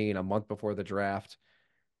magazine a month before the draft,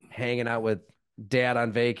 hanging out with dad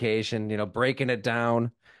on vacation, breaking it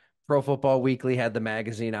down. Pro Football Weekly had the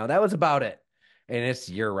magazine out. That was about it. And it's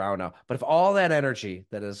year round now. But if all that energy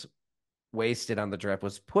that is wasted on the draft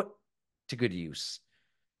was put to good use,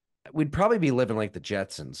 we'd probably be living like the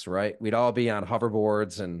Jetsons, right? We'd all be on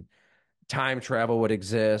hoverboards and time travel would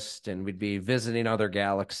exist and we'd be visiting other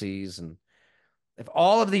galaxies. And if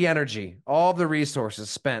all of the energy, all of the resources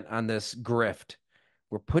spent on this grift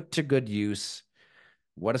were put to good use,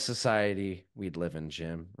 what a society we'd live in,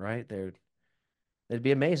 Jim, right? It'd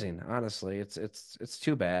be amazing, honestly. It's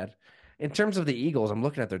too bad. In terms of the Eagles, I'm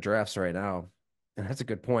looking at their drafts right now, and that's a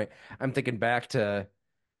good point. I'm thinking back to,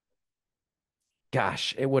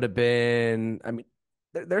 gosh, it would have been, I mean,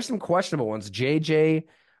 there's some questionable ones. JJ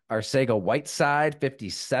Arcega-Whiteside,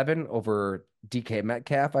 57 over DK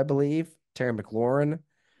Metcalf, I believe. Terry McLaurin.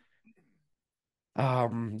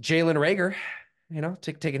 Jalen Rager,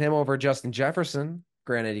 taking him over Justin Jefferson.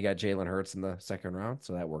 Granted, you got Jalen Hurts in the second round,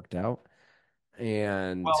 so that worked out.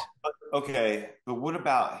 And well. Okay, but what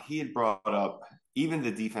about he had brought up even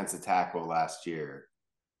the defensive tackle last year?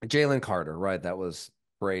 Jalen Carter, right? That was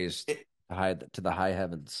praised It, to the high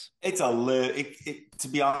heavens. it's a little. To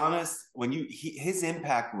be honest, when his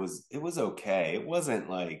impact was okay. It wasn't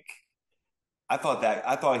like I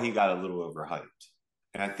thought he got a little overhyped,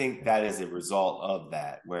 and I think that is a result of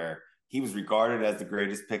that where he was regarded as the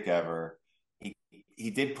greatest pick ever. He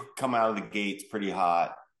did come out of the gates pretty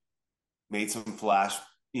hot, made some splash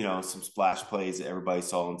plays that everybody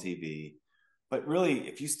saw on TV. But really,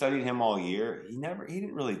 if you studied him all year, he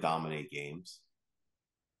didn't really dominate games.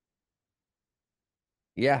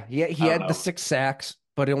 Yeah, he I don't had the know. 6 sacks,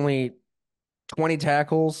 but only 20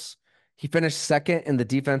 tackles. He finished second in the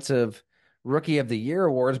defensive rookie of the year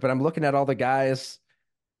awards, but I'm looking at all the guys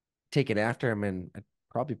taken after him, and I'd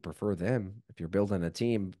probably prefer them if you're building a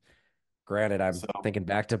team. Granted, I'm So thinking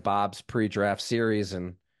back to Bob's pre-draft series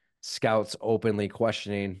and scouts openly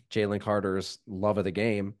questioning Jalen Carter's love of the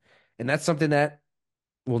game. And that's something that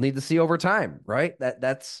we'll need to see over time, right?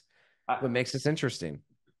 That's I, what makes this interesting.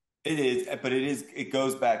 it is, but it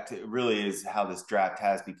goes back to, it really is how this draft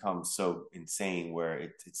has become so insane where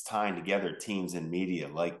it's tying together teams and media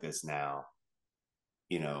like this now,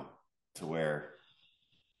 you know, to where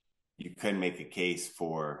you could make a case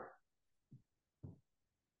for,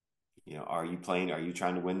 are you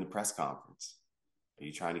trying to win the press conference? Are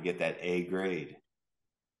you trying to get that A grade?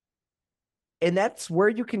 And that's where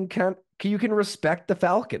you can respect the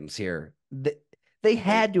Falcons here. They They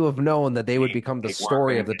had to have known that they would become the they weren't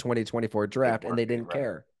story going of the to 2024 they draft, and weren't they gonna, didn't right,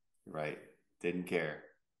 care. right. Didn't care.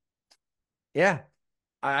 Yeah,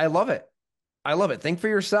 I love it. I love it. Think for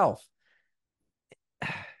yourself.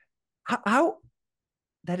 How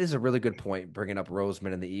that is a really good point, bringing up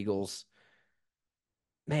Roseman and the Eagles.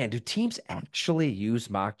 Man, do teams actually use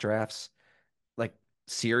mock drafts? Like,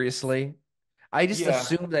 seriously? I just Yeah,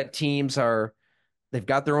 assume that they've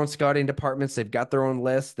got their own scouting departments, they've got their own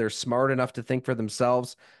lists, they're smart enough to think for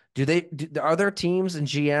themselves. Are there teams and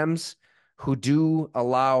GMs who do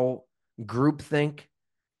allow groupthink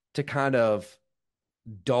to kind of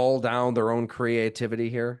dull down their own creativity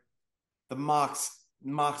here? the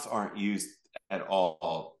mocks aren't used at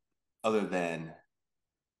all, other than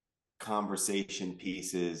conversation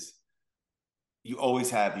pieces. You always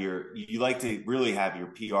have you like to really have your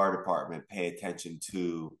PR department pay attention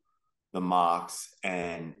to the mocks,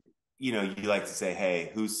 and you like to say,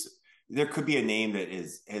 hey, who's there could be a name that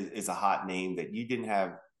is a hot name that you didn't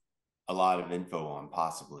have a lot of info on,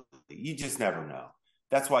 possibly. You just never know.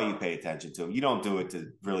 That's why you pay attention to them. You don't do it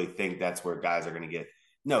to really think that's where guys are going to get.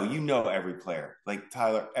 No, every player. Like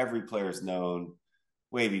Tyler, every player is known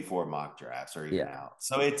way before mock drafts are even Yeah. out.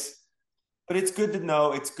 But it's good to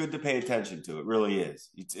know. It's good to pay attention to. It really is.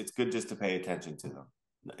 It's good just to pay attention to them.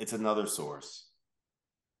 It's another source.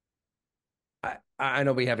 I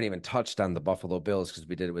know we haven't even touched on the Buffalo Bills because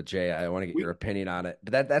we did it with Jay. I want to get your opinion on it.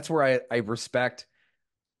 But that's where I respect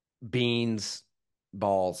Beans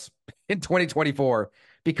balls in 2024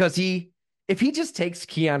 because if he just takes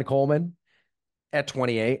Keon Coleman at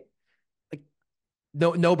 28, like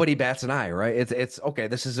nobody bats an eye, right? It's okay.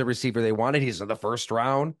 This is a receiver they wanted. He's in the first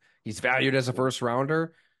round. He's valued as a first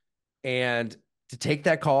rounder, and to take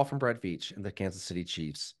that call from Brett Veach and the Kansas City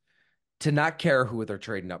Chiefs, to not care who they're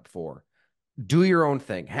trading up for, do your own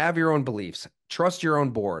thing, have your own beliefs, trust your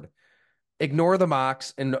own board, ignore the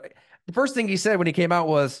mocks. And the first thing he said when he came out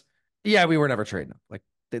was, "Yeah, we were never trading up. Like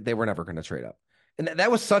they were never going to trade up." And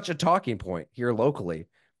that was such a talking point here locally.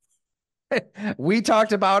 We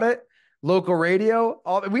talked about it, local radio.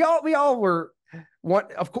 We all were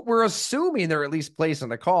what of course we're assuming they're at least placing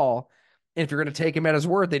the call. And if you're going to take him at his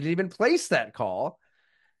word, they didn't even place that call.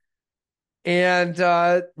 And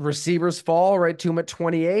receivers fall right to him at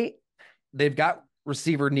 28. They've got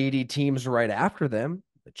receiver needy teams right after them.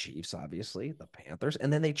 The Chiefs, obviously, the Panthers,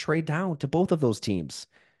 and then they trade down to both of those teams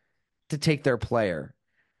to take their player.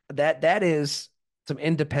 That is some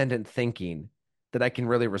independent thinking that I can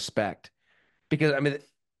really respect because I mean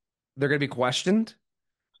they're going to be questioned.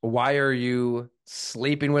 Why are you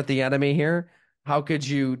sleeping with the enemy here? How could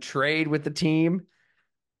you trade with the team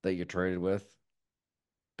that you traded with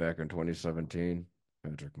back in 2017?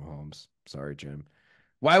 Patrick Mahomes. Sorry, Jim.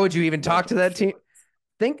 Why would you even talk to Michael that team?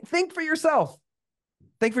 Penix. Think for yourself.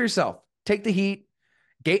 Think for yourself. Take the heat.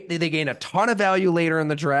 They gain a ton of value later in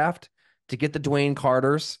the draft to get the Dwayne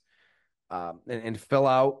Carters and fill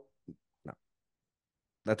out. No,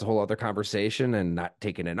 that's a whole other conversation and not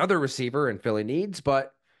taking another receiver and Philly needs,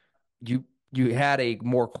 but you you had a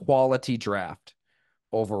more quality draft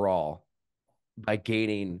overall by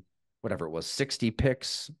gaining whatever it was 60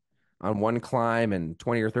 picks on one climb and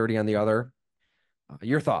 20 or 30 on the other.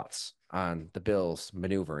 Your thoughts on the Bills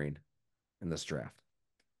maneuvering in this draft?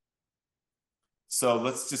 So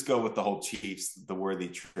let's just go with the whole Chiefs, the Worthy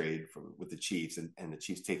trade with the Chiefs, and the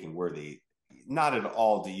Chiefs taking Worthy. Not at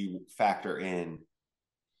all do you factor in.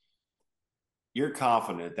 You're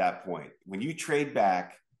confident at that point when you trade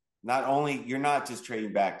back. Not only you're not just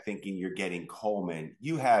trading back thinking you're getting Coleman,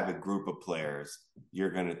 you have a group of players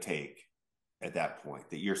you're going to take at that point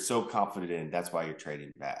that you're so confident in. That's why you're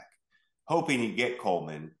trading back, hoping you get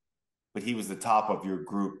Coleman, but he was the top of your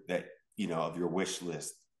group that of your wish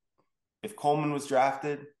list. If Coleman was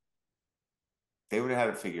drafted, they would have had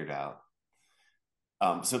it figured out.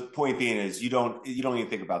 So point being is you don't even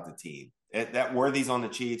think about the team. That Worthy's on the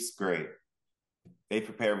Chiefs, great. They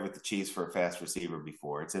prepared with the Chiefs for a fast receiver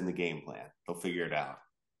before. It's in the game plan. They'll figure it out.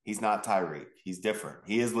 He's not Tyreek. He's different.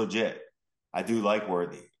 He is legit. I do like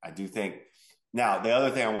Worthy. I do think. Now, the other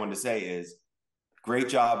thing I wanted to say is great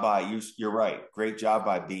job by you. You're right. Great job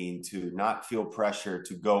by Bean to not feel pressure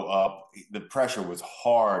to go up. The pressure was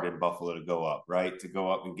hard in Buffalo to go up, right? To go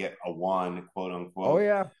up and get a one, quote Oh unquote.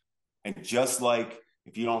 yeah. And just like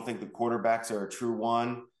if you don't think the quarterbacks are a true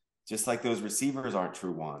one, just like those receivers aren't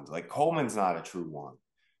true ones. Like Coleman's not a true one.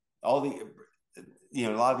 All the a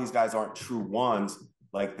lot of these guys aren't true ones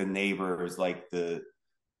like the neighbors, like the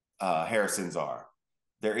Harrisons are.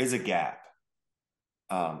 There is a gap.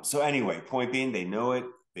 So anyway, point being, they know it.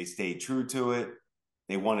 They stayed true to it.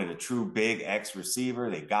 They wanted a true big X receiver.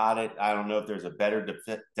 They got it. I don't know if there's a better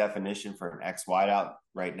definition for an X wideout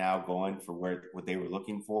right now going for what they were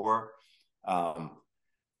looking for. Um,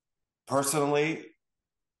 Personally,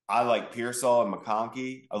 I like Pearsall and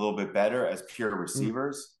McConkey a little bit better as pure Mm.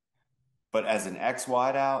 receivers, but as an X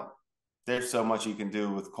wideout, there's so much you can do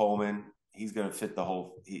with Coleman. He's going to fit the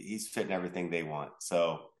whole. He's fitting everything they want.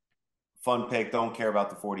 So fun pick. Don't care about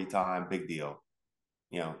the 40 time. Big deal.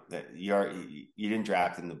 That you didn't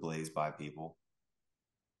draft in the Blaze by people,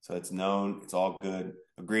 so it's known. It's all good.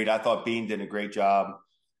 Agreed. I thought Bean did a great job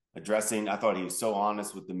addressing. I thought he was so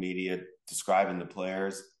honest with the media, describing the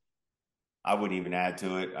players. I wouldn't even add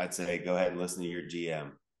to it. I'd say go ahead and listen to your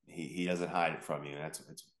GM. He doesn't hide it from you.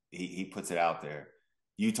 He puts it out there.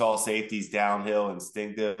 Utah safety's downhill,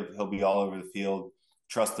 instinctive. He'll be all over the field.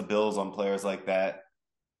 Trust the Bills on players like that.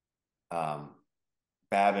 Um,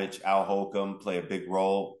 Babbage, Al Holcomb play a big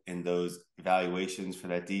role in those evaluations for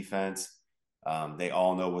that defense. They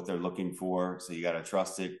all know what they're looking for, so you got to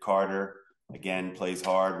trust it. Carter, again, plays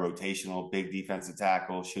hard, rotational, big defensive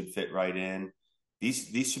tackle, should fit right in.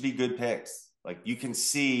 These should be good picks. Like you can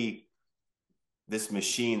see this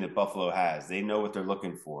machine that Buffalo has. They know what they're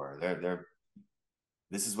looking for.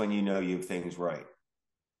 This is when you know you have things right.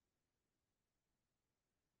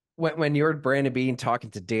 When you're Brandon Bean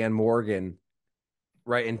talking to Dan Morgan,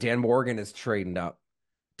 right, and Dan Morgan is trading up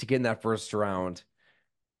to get in that first round,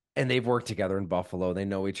 and they've worked together in Buffalo. They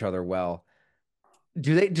know each other well.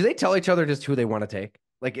 Do they tell each other just who they want to take?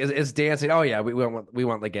 Like is Dan saying, "Oh yeah, we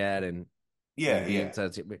want Leggett," and Yeah, Bean yeah.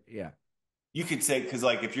 says, "Yeah." You could say because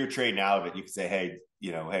like if you're trading out of it, you could say, hey,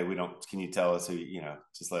 hey, we don't. Can you tell us who?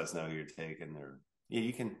 Just let us know who you're taking. Or yeah,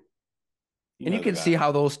 you can. You And you know the can see guy.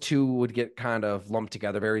 how those two would get kind of lumped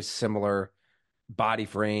together, very similar body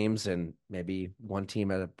frames, and maybe one team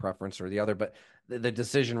had a preference or the other. But the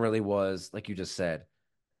decision really was, like you just said,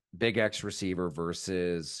 Big X receiver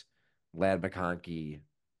versus Lad McConkey,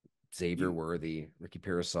 Xavier You Worthy, Ricky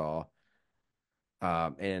Pearsall.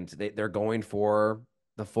 And they're going for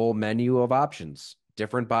the full menu of options,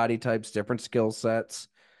 different body types, different skill sets.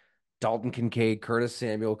 Dalton Kincaid, Curtis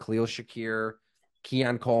Samuel, Khalil Shakir,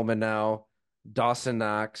 Keon Coleman now, Dawson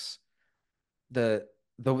Knox. The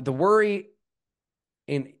worry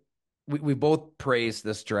in we both praised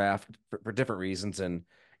this draft for different reasons, and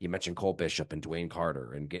you mentioned Cole Bishop and Dwayne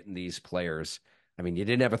Carter and getting these players. I mean, you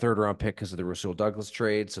didn't have a third round pick because of the Rasul Douglas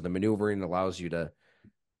trade, so the maneuvering allows you to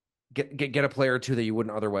get a player or two that you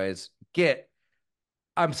wouldn't otherwise get.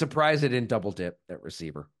 I'm surprised they didn't double dip at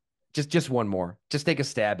receiver. Just one more. Just take a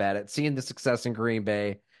stab at it. Seeing the success in Green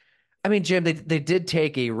Bay. I mean, Jim, they did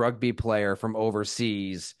take a rugby player from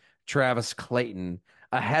overseas, Travis Clayton,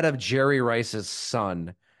 ahead of Jerry Rice's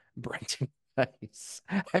son, Brenton Rice.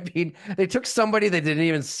 I mean, they took somebody they didn't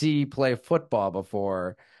even see play football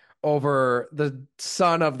before over the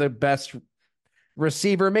son of the best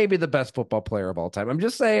receiver, maybe the best football player of all time. I'm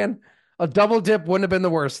just saying a double dip wouldn't have been the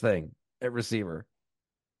worst thing at receiver.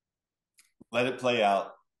 let it play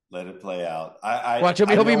out. Let it play out. Watch, he'll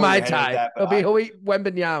be I he'll be know where my your head is tie. at, but He'll be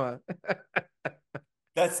Wembenyama.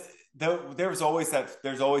 that's there's always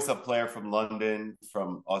there's always a player from London,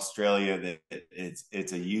 from Australia that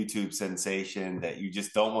it's a YouTube sensation that you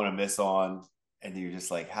just don't want to miss on, and you're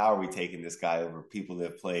just like, how are we taking this guy over people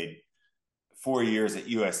that have played 4 years at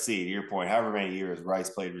USC? To your point, however many years Rice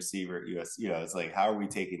played receiver at USC, it's like, how are we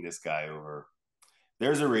taking this guy over?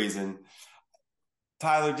 There's a reason.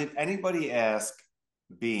 Tyler, did anybody ask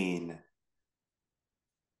Bean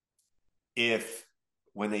if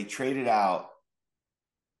when they traded out,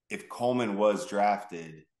 if Coleman was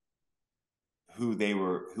drafted, who they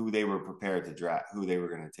were prepared to draft, who they were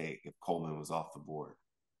going to take if Coleman was off the board? I'm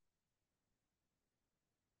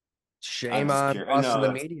Shame just on curious. us in No, the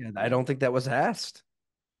that's media. I yeah. don't think that was asked.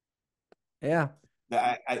 Yeah.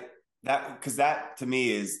 I that because that to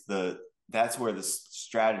me is that's where the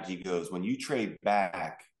strategy goes. When you trade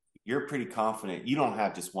back, you're pretty confident. You don't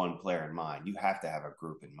have just one player in mind. You have to have a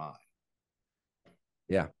group in mind.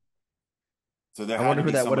 Yeah. So there I had wonder to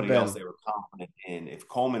who be that would have somebody else been. they were confident in. If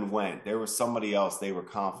Coleman went, there was somebody else they were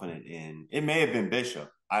confident in. It may have been Bishop.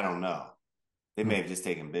 I don't know. They Hmm. may have just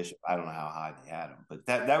taken Bishop. I don't know how high they had him, but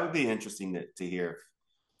that would be interesting to hear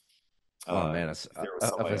Oh man, if there was if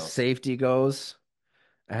somebody a else. safety goes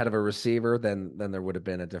ahead of a receiver, then there would have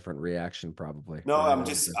been a different reaction probably, No, right? I'm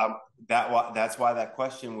just that's why that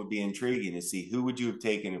question would be intriguing to see who would you have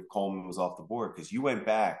taken if Coleman was off the board, because you went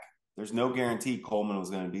back. There's no guarantee Coleman was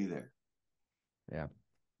going to be there. Yeah.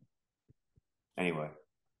 Anyway,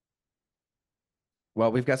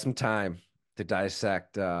 Well, we've got some time to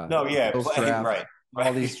dissect no, yeah, Bills play draft, right,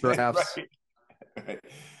 all these right, drafts. right. Right.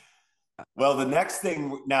 Well, the next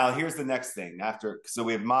thing now, here's the next thing after. So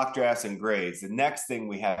we have mock drafts and grades. The next thing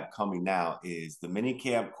we have coming now is the mini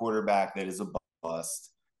camp quarterback that is a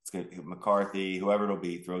bust. It's going to McCarthy, whoever it'll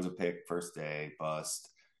be, throws a pick first day, bust.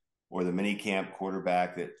 Or the mini camp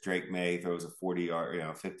quarterback that Drake May throws a 40-yard,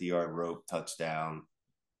 50-yard rope touchdown.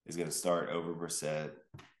 is going to start over Brissett.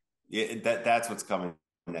 Yeah, that's what's coming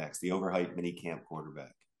next. The overhyped mini camp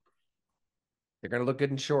quarterback. They're gonna look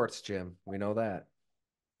good in shorts, Jim. We know that.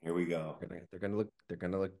 Here we go. They're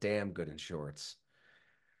gonna look damn good in shorts.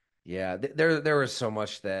 Yeah, there was so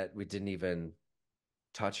much that we didn't even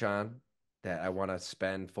touch on that I want to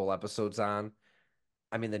spend full episodes on.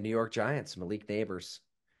 I mean, the New York Giants, Malik Neighbors,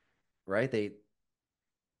 right?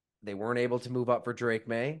 They weren't able to move up for Drake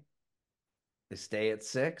May. They stay at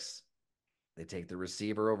 6. They take the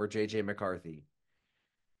receiver over JJ McCarthy.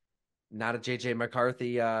 Not a JJ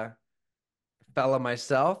McCarthy fella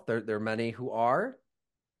myself. There are many who are.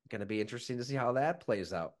 Going to be interesting to see how that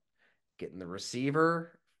plays out. Getting the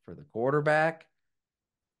receiver for the quarterback.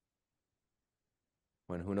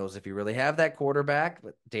 When who knows if you really have that quarterback,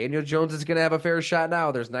 but Daniel Jones is going to have a fair shot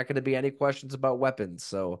now. There's not going to be any questions about weapons.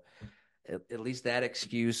 So at least that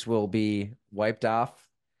excuse will be wiped off.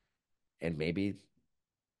 And maybe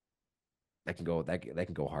they can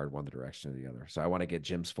go hard one direction or the other. So I want to get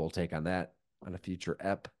Jim's full take on that on a future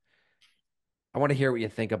ep. I want to hear what you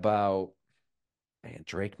think about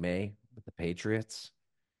Drake May with the Patriots.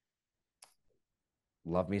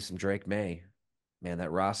 Love me some Drake May. Man,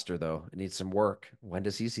 that roster though, it needs some work. When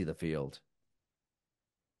does he see the field?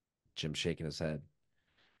 Jim's shaking his head.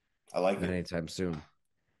 I like Not it. anytime soon.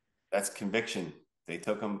 That's conviction. They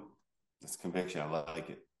took him. That's conviction. I like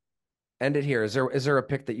it. End it here. Is there a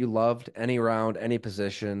pick that you loved? Any round, any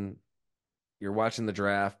position? You're watching the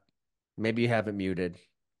draft. Maybe you have it muted.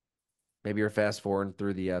 Maybe you're fast forwarding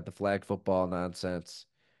through the flag football nonsense.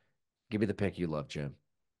 Give me the pick you love, Jim.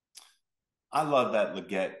 I love that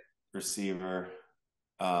Leggett receiver.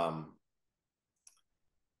 Um,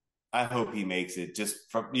 I hope he makes it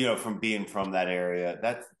just from being from that area.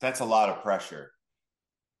 That's a lot of pressure.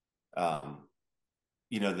 Um,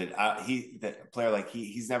 that a player like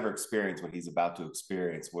he's never experienced what he's about to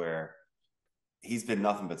experience, where he's been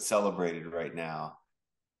nothing but celebrated right now.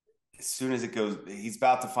 As soon as it goes, he's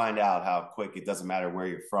about to find out how quick it doesn't matter where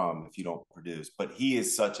you're from if you don't produce. But he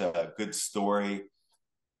is such a good story.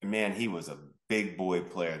 Man, he was a big boy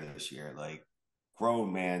player this year, like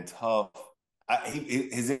grown man, tough.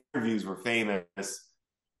 His interviews were famous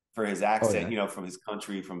for his Oh accent, yeah. from his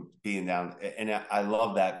country, from being down. And I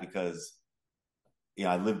love that because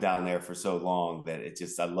I lived down there for so long that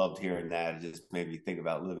I loved hearing that. It just made me think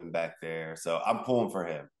about living back there. So I'm pulling for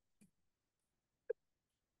him.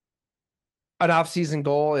 An off-season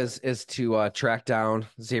goal is to track down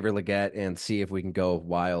Xavier Leggett and see if we can go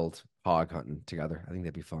wild hog hunting together. I think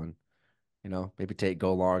that'd be fun. Maybe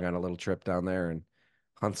go long on a little trip down there and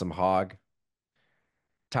hunt some hog,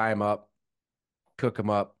 tie him up, cook him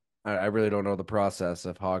up. I really don't know the process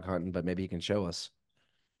of hog hunting, but maybe he can show us.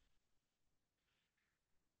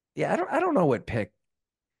 Yeah, I don't know what pick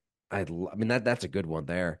I mean that's a good one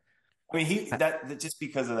there. I mean, he I, that just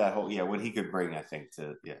because of that whole what he could bring, I think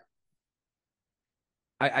to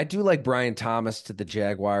I do like Brian Thomas to the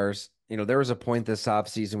Jaguars. There was a point this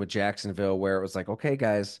offseason with Jacksonville where it was like, okay,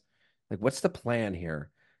 guys, like what's the plan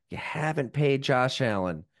here? You haven't paid Josh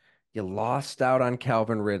Allen. You lost out on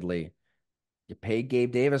Calvin Ridley. You paid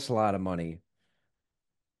Gabe Davis a lot of money.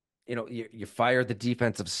 You fired the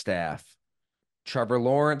defensive staff. Trevor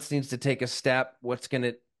Lawrence needs to take a step. What's going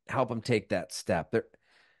to help him take that step? There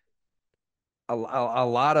a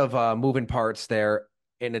lot of moving parts there.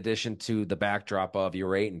 In addition to the backdrop of you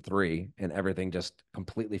were 8-3 and everything just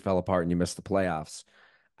completely fell apart and you missed the playoffs.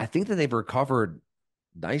 I think that they've recovered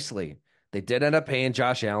nicely. They did end up paying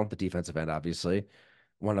Josh Allen, the defensive end, obviously,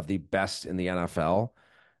 one of the best in the NFL.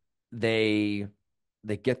 They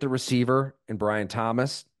they get the receiver in Brian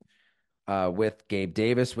Thomas, with Gabe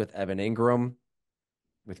Davis, with Evan Ingram,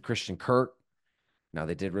 with Christian Kirk. Now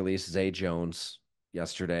they did release Zay Jones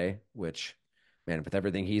yesterday, which, man, with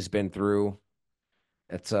everything he's been through,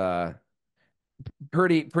 it's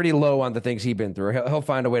pretty low on the things he's been through. He'll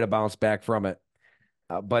find a way to bounce back from it.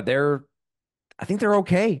 But I think they're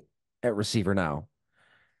okay at receiver now.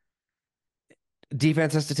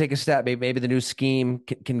 Defense has to take a step. Maybe the new scheme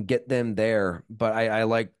can get them there, but I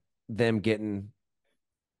like them getting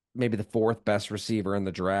maybe the fourth best receiver in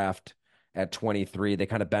the draft at 23. They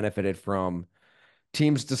kind of benefited from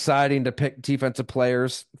teams deciding to pick defensive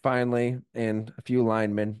players finally and a few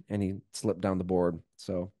linemen, and he slipped down the board.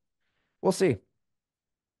 So we'll see.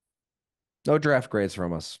 No draft grades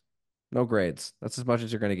from us. No grades. That's as much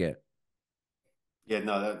as you're going to get.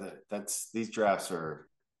 no, that's these drafts are.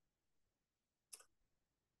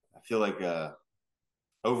 I feel like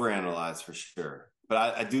overanalyzed for sure.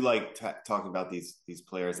 But I do like talking about these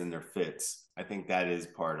players and their fits. I think that is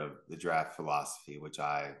part of the draft philosophy, which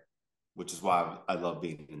is why I love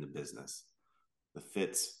being in the business. The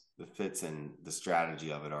fits and the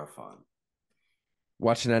strategy of it are fun.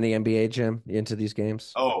 Watching any NBA, Jim? You into these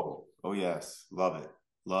games? Oh yes, love it.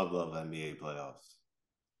 Love NBA playoffs.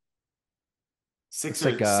 It's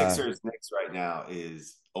like Sixers Knicks right now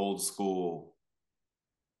is old school.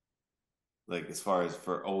 Like as far as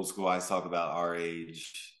for old school, I talk about our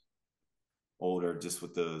age, older, just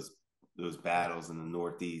with those battles in the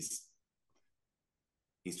Northeast,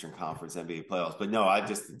 Eastern Conference NBA playoffs. But no, I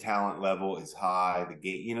just the talent level is high. The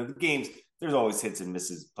game, the games. There's always hits and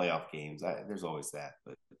misses playoff games. There's always that,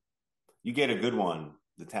 but you get a good one.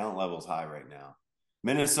 The talent level is high right now.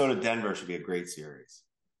 Minnesota Denver should be a great series.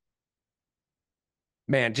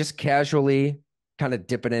 man, just casually kind of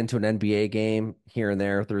dipping into an NBA game here and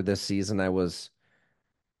there through this season. I was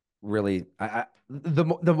really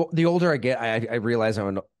the older I get, I realize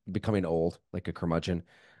I'm becoming old, like a curmudgeon.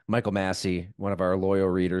 Michael Massey, one of our loyal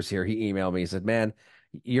readers here, he emailed me. He said, "Man,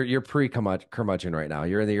 you're pre curmudgeon right now.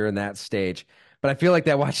 You're in that stage." But I feel like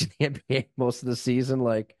that watching the NBA most of the season,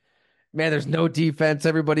 like, man, there's no defense.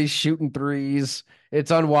 Everybody's shooting threes.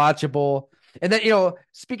 It's unwatchable. And then,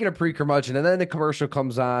 speaking of pre curmudgeon, and then the commercial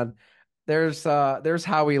comes on. There's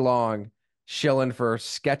Howie Long shilling for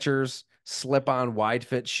Skechers slip-on wide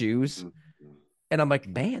fit shoes. Mm-hmm. And I'm like,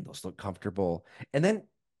 man, those look comfortable. And then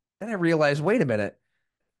I realized, wait a minute.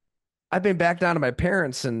 I've been back down to my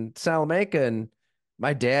parents in Salamanca, and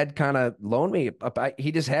my dad kind of loaned me up.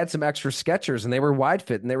 He just had some extra Skechers, and they were wide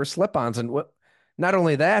fit and they were slip-ons. And what? Not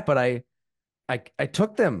only that, but I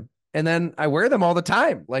took them and then I wear them all the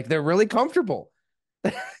time. Like they're really comfortable.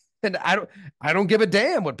 And I don't give a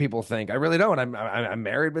damn what people think. I really don't. I'm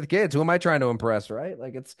married with kids. Who am I trying to impress, right?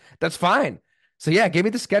 Like that's fine. So yeah, give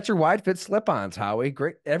me the Skechers wide fit slip-ons, Howie.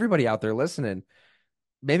 Great. Everybody out there listening.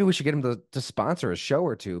 Maybe we should get him to sponsor a show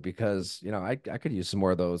or two because, I could use some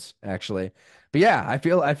more of those actually. But yeah, I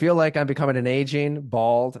feel like I'm becoming an aging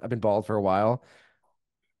bald. I've been bald for a while.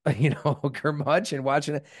 Curmudgeon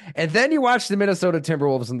watching it. And then you watch the Minnesota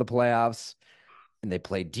Timberwolves in the playoffs and they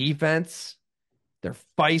play defense. They're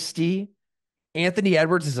feisty. Anthony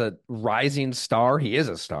Edwards is a rising star. He is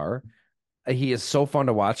a star. He is so fun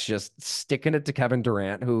to watch, just sticking it to Kevin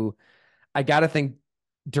Durant, who I got to think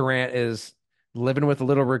Durant is living with a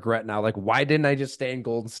little regret now. Like, why didn't I just stay in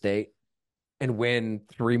Golden State and win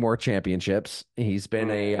 3 more championships? He's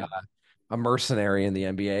been a mercenary in the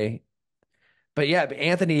NBA. But yeah,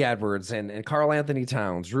 Anthony Edwards and Karl Anthony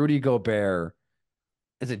Towns, Rudy Gobert.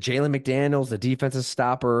 Is it Jalen McDaniels, the defensive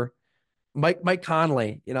stopper? Mike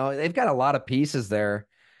Conley. They've got a lot of pieces there.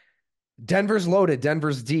 Denver's loaded.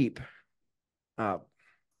 Denver's deep. Uh,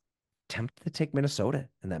 Tempted to take Minnesota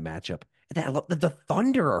in that matchup. The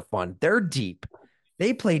Thunder are fun. They're deep.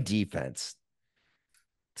 They play defense.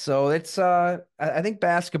 So it's I think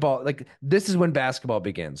basketball, like this is when basketball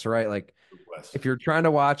begins, right? Like if you're trying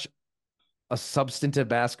to watch a substantive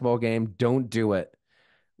basketball game, don't do it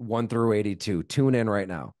 1 through 82. Tune in right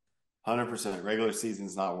now. 100%. Regular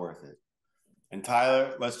season's not worth it. And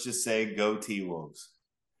Tyler, let's just say go T-Wolves.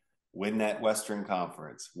 Win that Western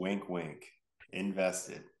Conference. Wink, wink.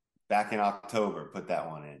 Invested. Back in October, put that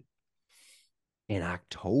one in. In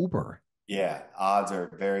October. Yeah, odds are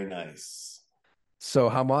very nice. So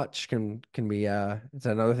how much can we is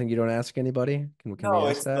that another thing you don't ask anybody? Can we No,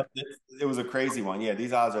 ask that? it was a crazy one. Yeah,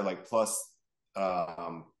 these odds are like plus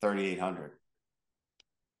 3,800.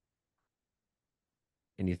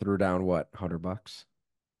 And you threw down what, $100?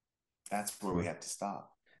 That's where we have to stop.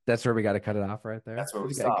 That's where we got to cut it off right there. That's where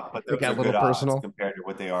we stop. But We those got are a little good odds personal. compared to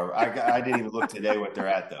what they are. I didn't even look today what they're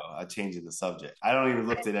at though. I'm changing the subject. I don't even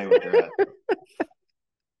look today what they're at.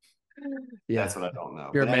 Yeah. That's what I don't know.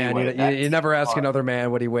 You're a But man. anyway, You never ask another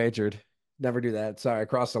man what he wagered. Never do that. Sorry, I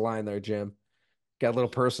crossed the line there, Jim. Got a little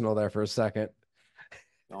personal there for a second.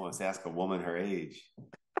 almost ask a woman her age.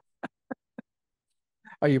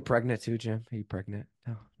 Are you pregnant too, Jim? Are you pregnant?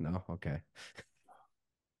 No, no. Okay.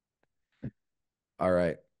 All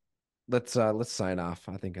right. Let's sign off.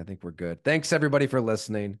 I think we're good. Thanks everybody for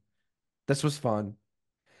listening. This was fun.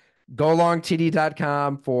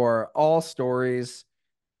 GoLongTD.com for all stories.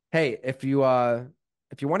 Hey, if you want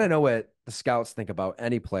to know what the scouts think about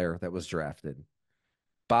any player that was drafted,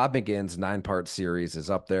 Bob McGinn's 9-part series is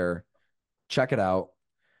up there. Check it out.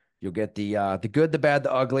 You'll get the good, the bad,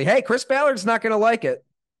 the ugly. Hey, Chris Ballard's not going to like it.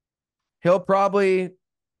 He'll probably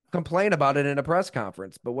complain about it in a press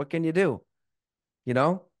conference, but what can you do?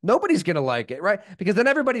 Nobody's going to like it, right? Because then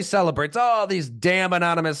everybody celebrates. Oh, these damn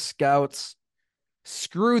anonymous scouts.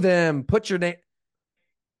 Screw them. Put your name.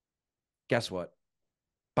 Guess what?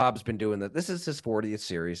 Bob's been doing that. This is his 40th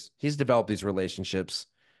series. He's developed these relationships.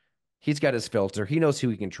 He's got his filter. He knows who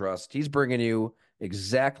he can trust. He's bringing you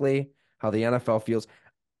exactly how the NFL feels.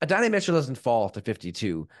 Adonai Mitchell doesn't fall to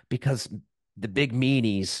 52 because the big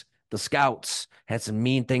meanies, the scouts, had some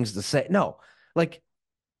mean things to say. No, like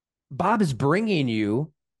Bob is bringing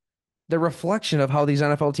you the reflection of how these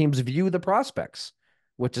NFL teams view the prospects,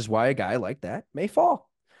 which is why a guy like that may fall.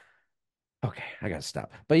 Okay, I got to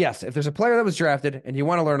stop. But yes, if there's a player that was drafted and you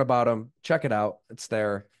want to learn about him, check it out. It's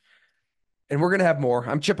there. And we're going to have more.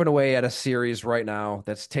 I'm chipping away at a series right now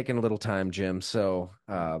that's taking a little time, Jim. So,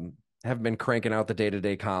 haven't been cranking out the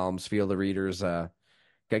day-to-day columns. Feel the readers got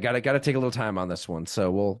to take a little time on this one.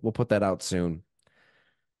 So we'll put that out soon.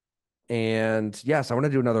 And yes, I want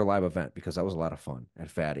to do another live event because that was a lot of fun at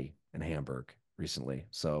Fatty in Hamburg recently.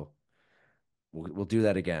 So we'll do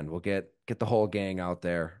that again. We'll get the whole gang out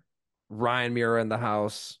there. Ryan Mira in the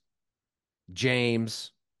house,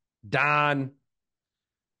 James, Don,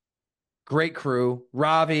 great crew,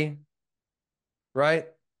 Ravi, right?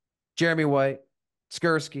 Jeremy White,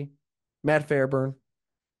 Skursky, Matt Fairburn.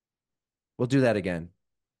 We'll do that again.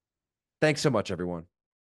 Thanks so much, everyone.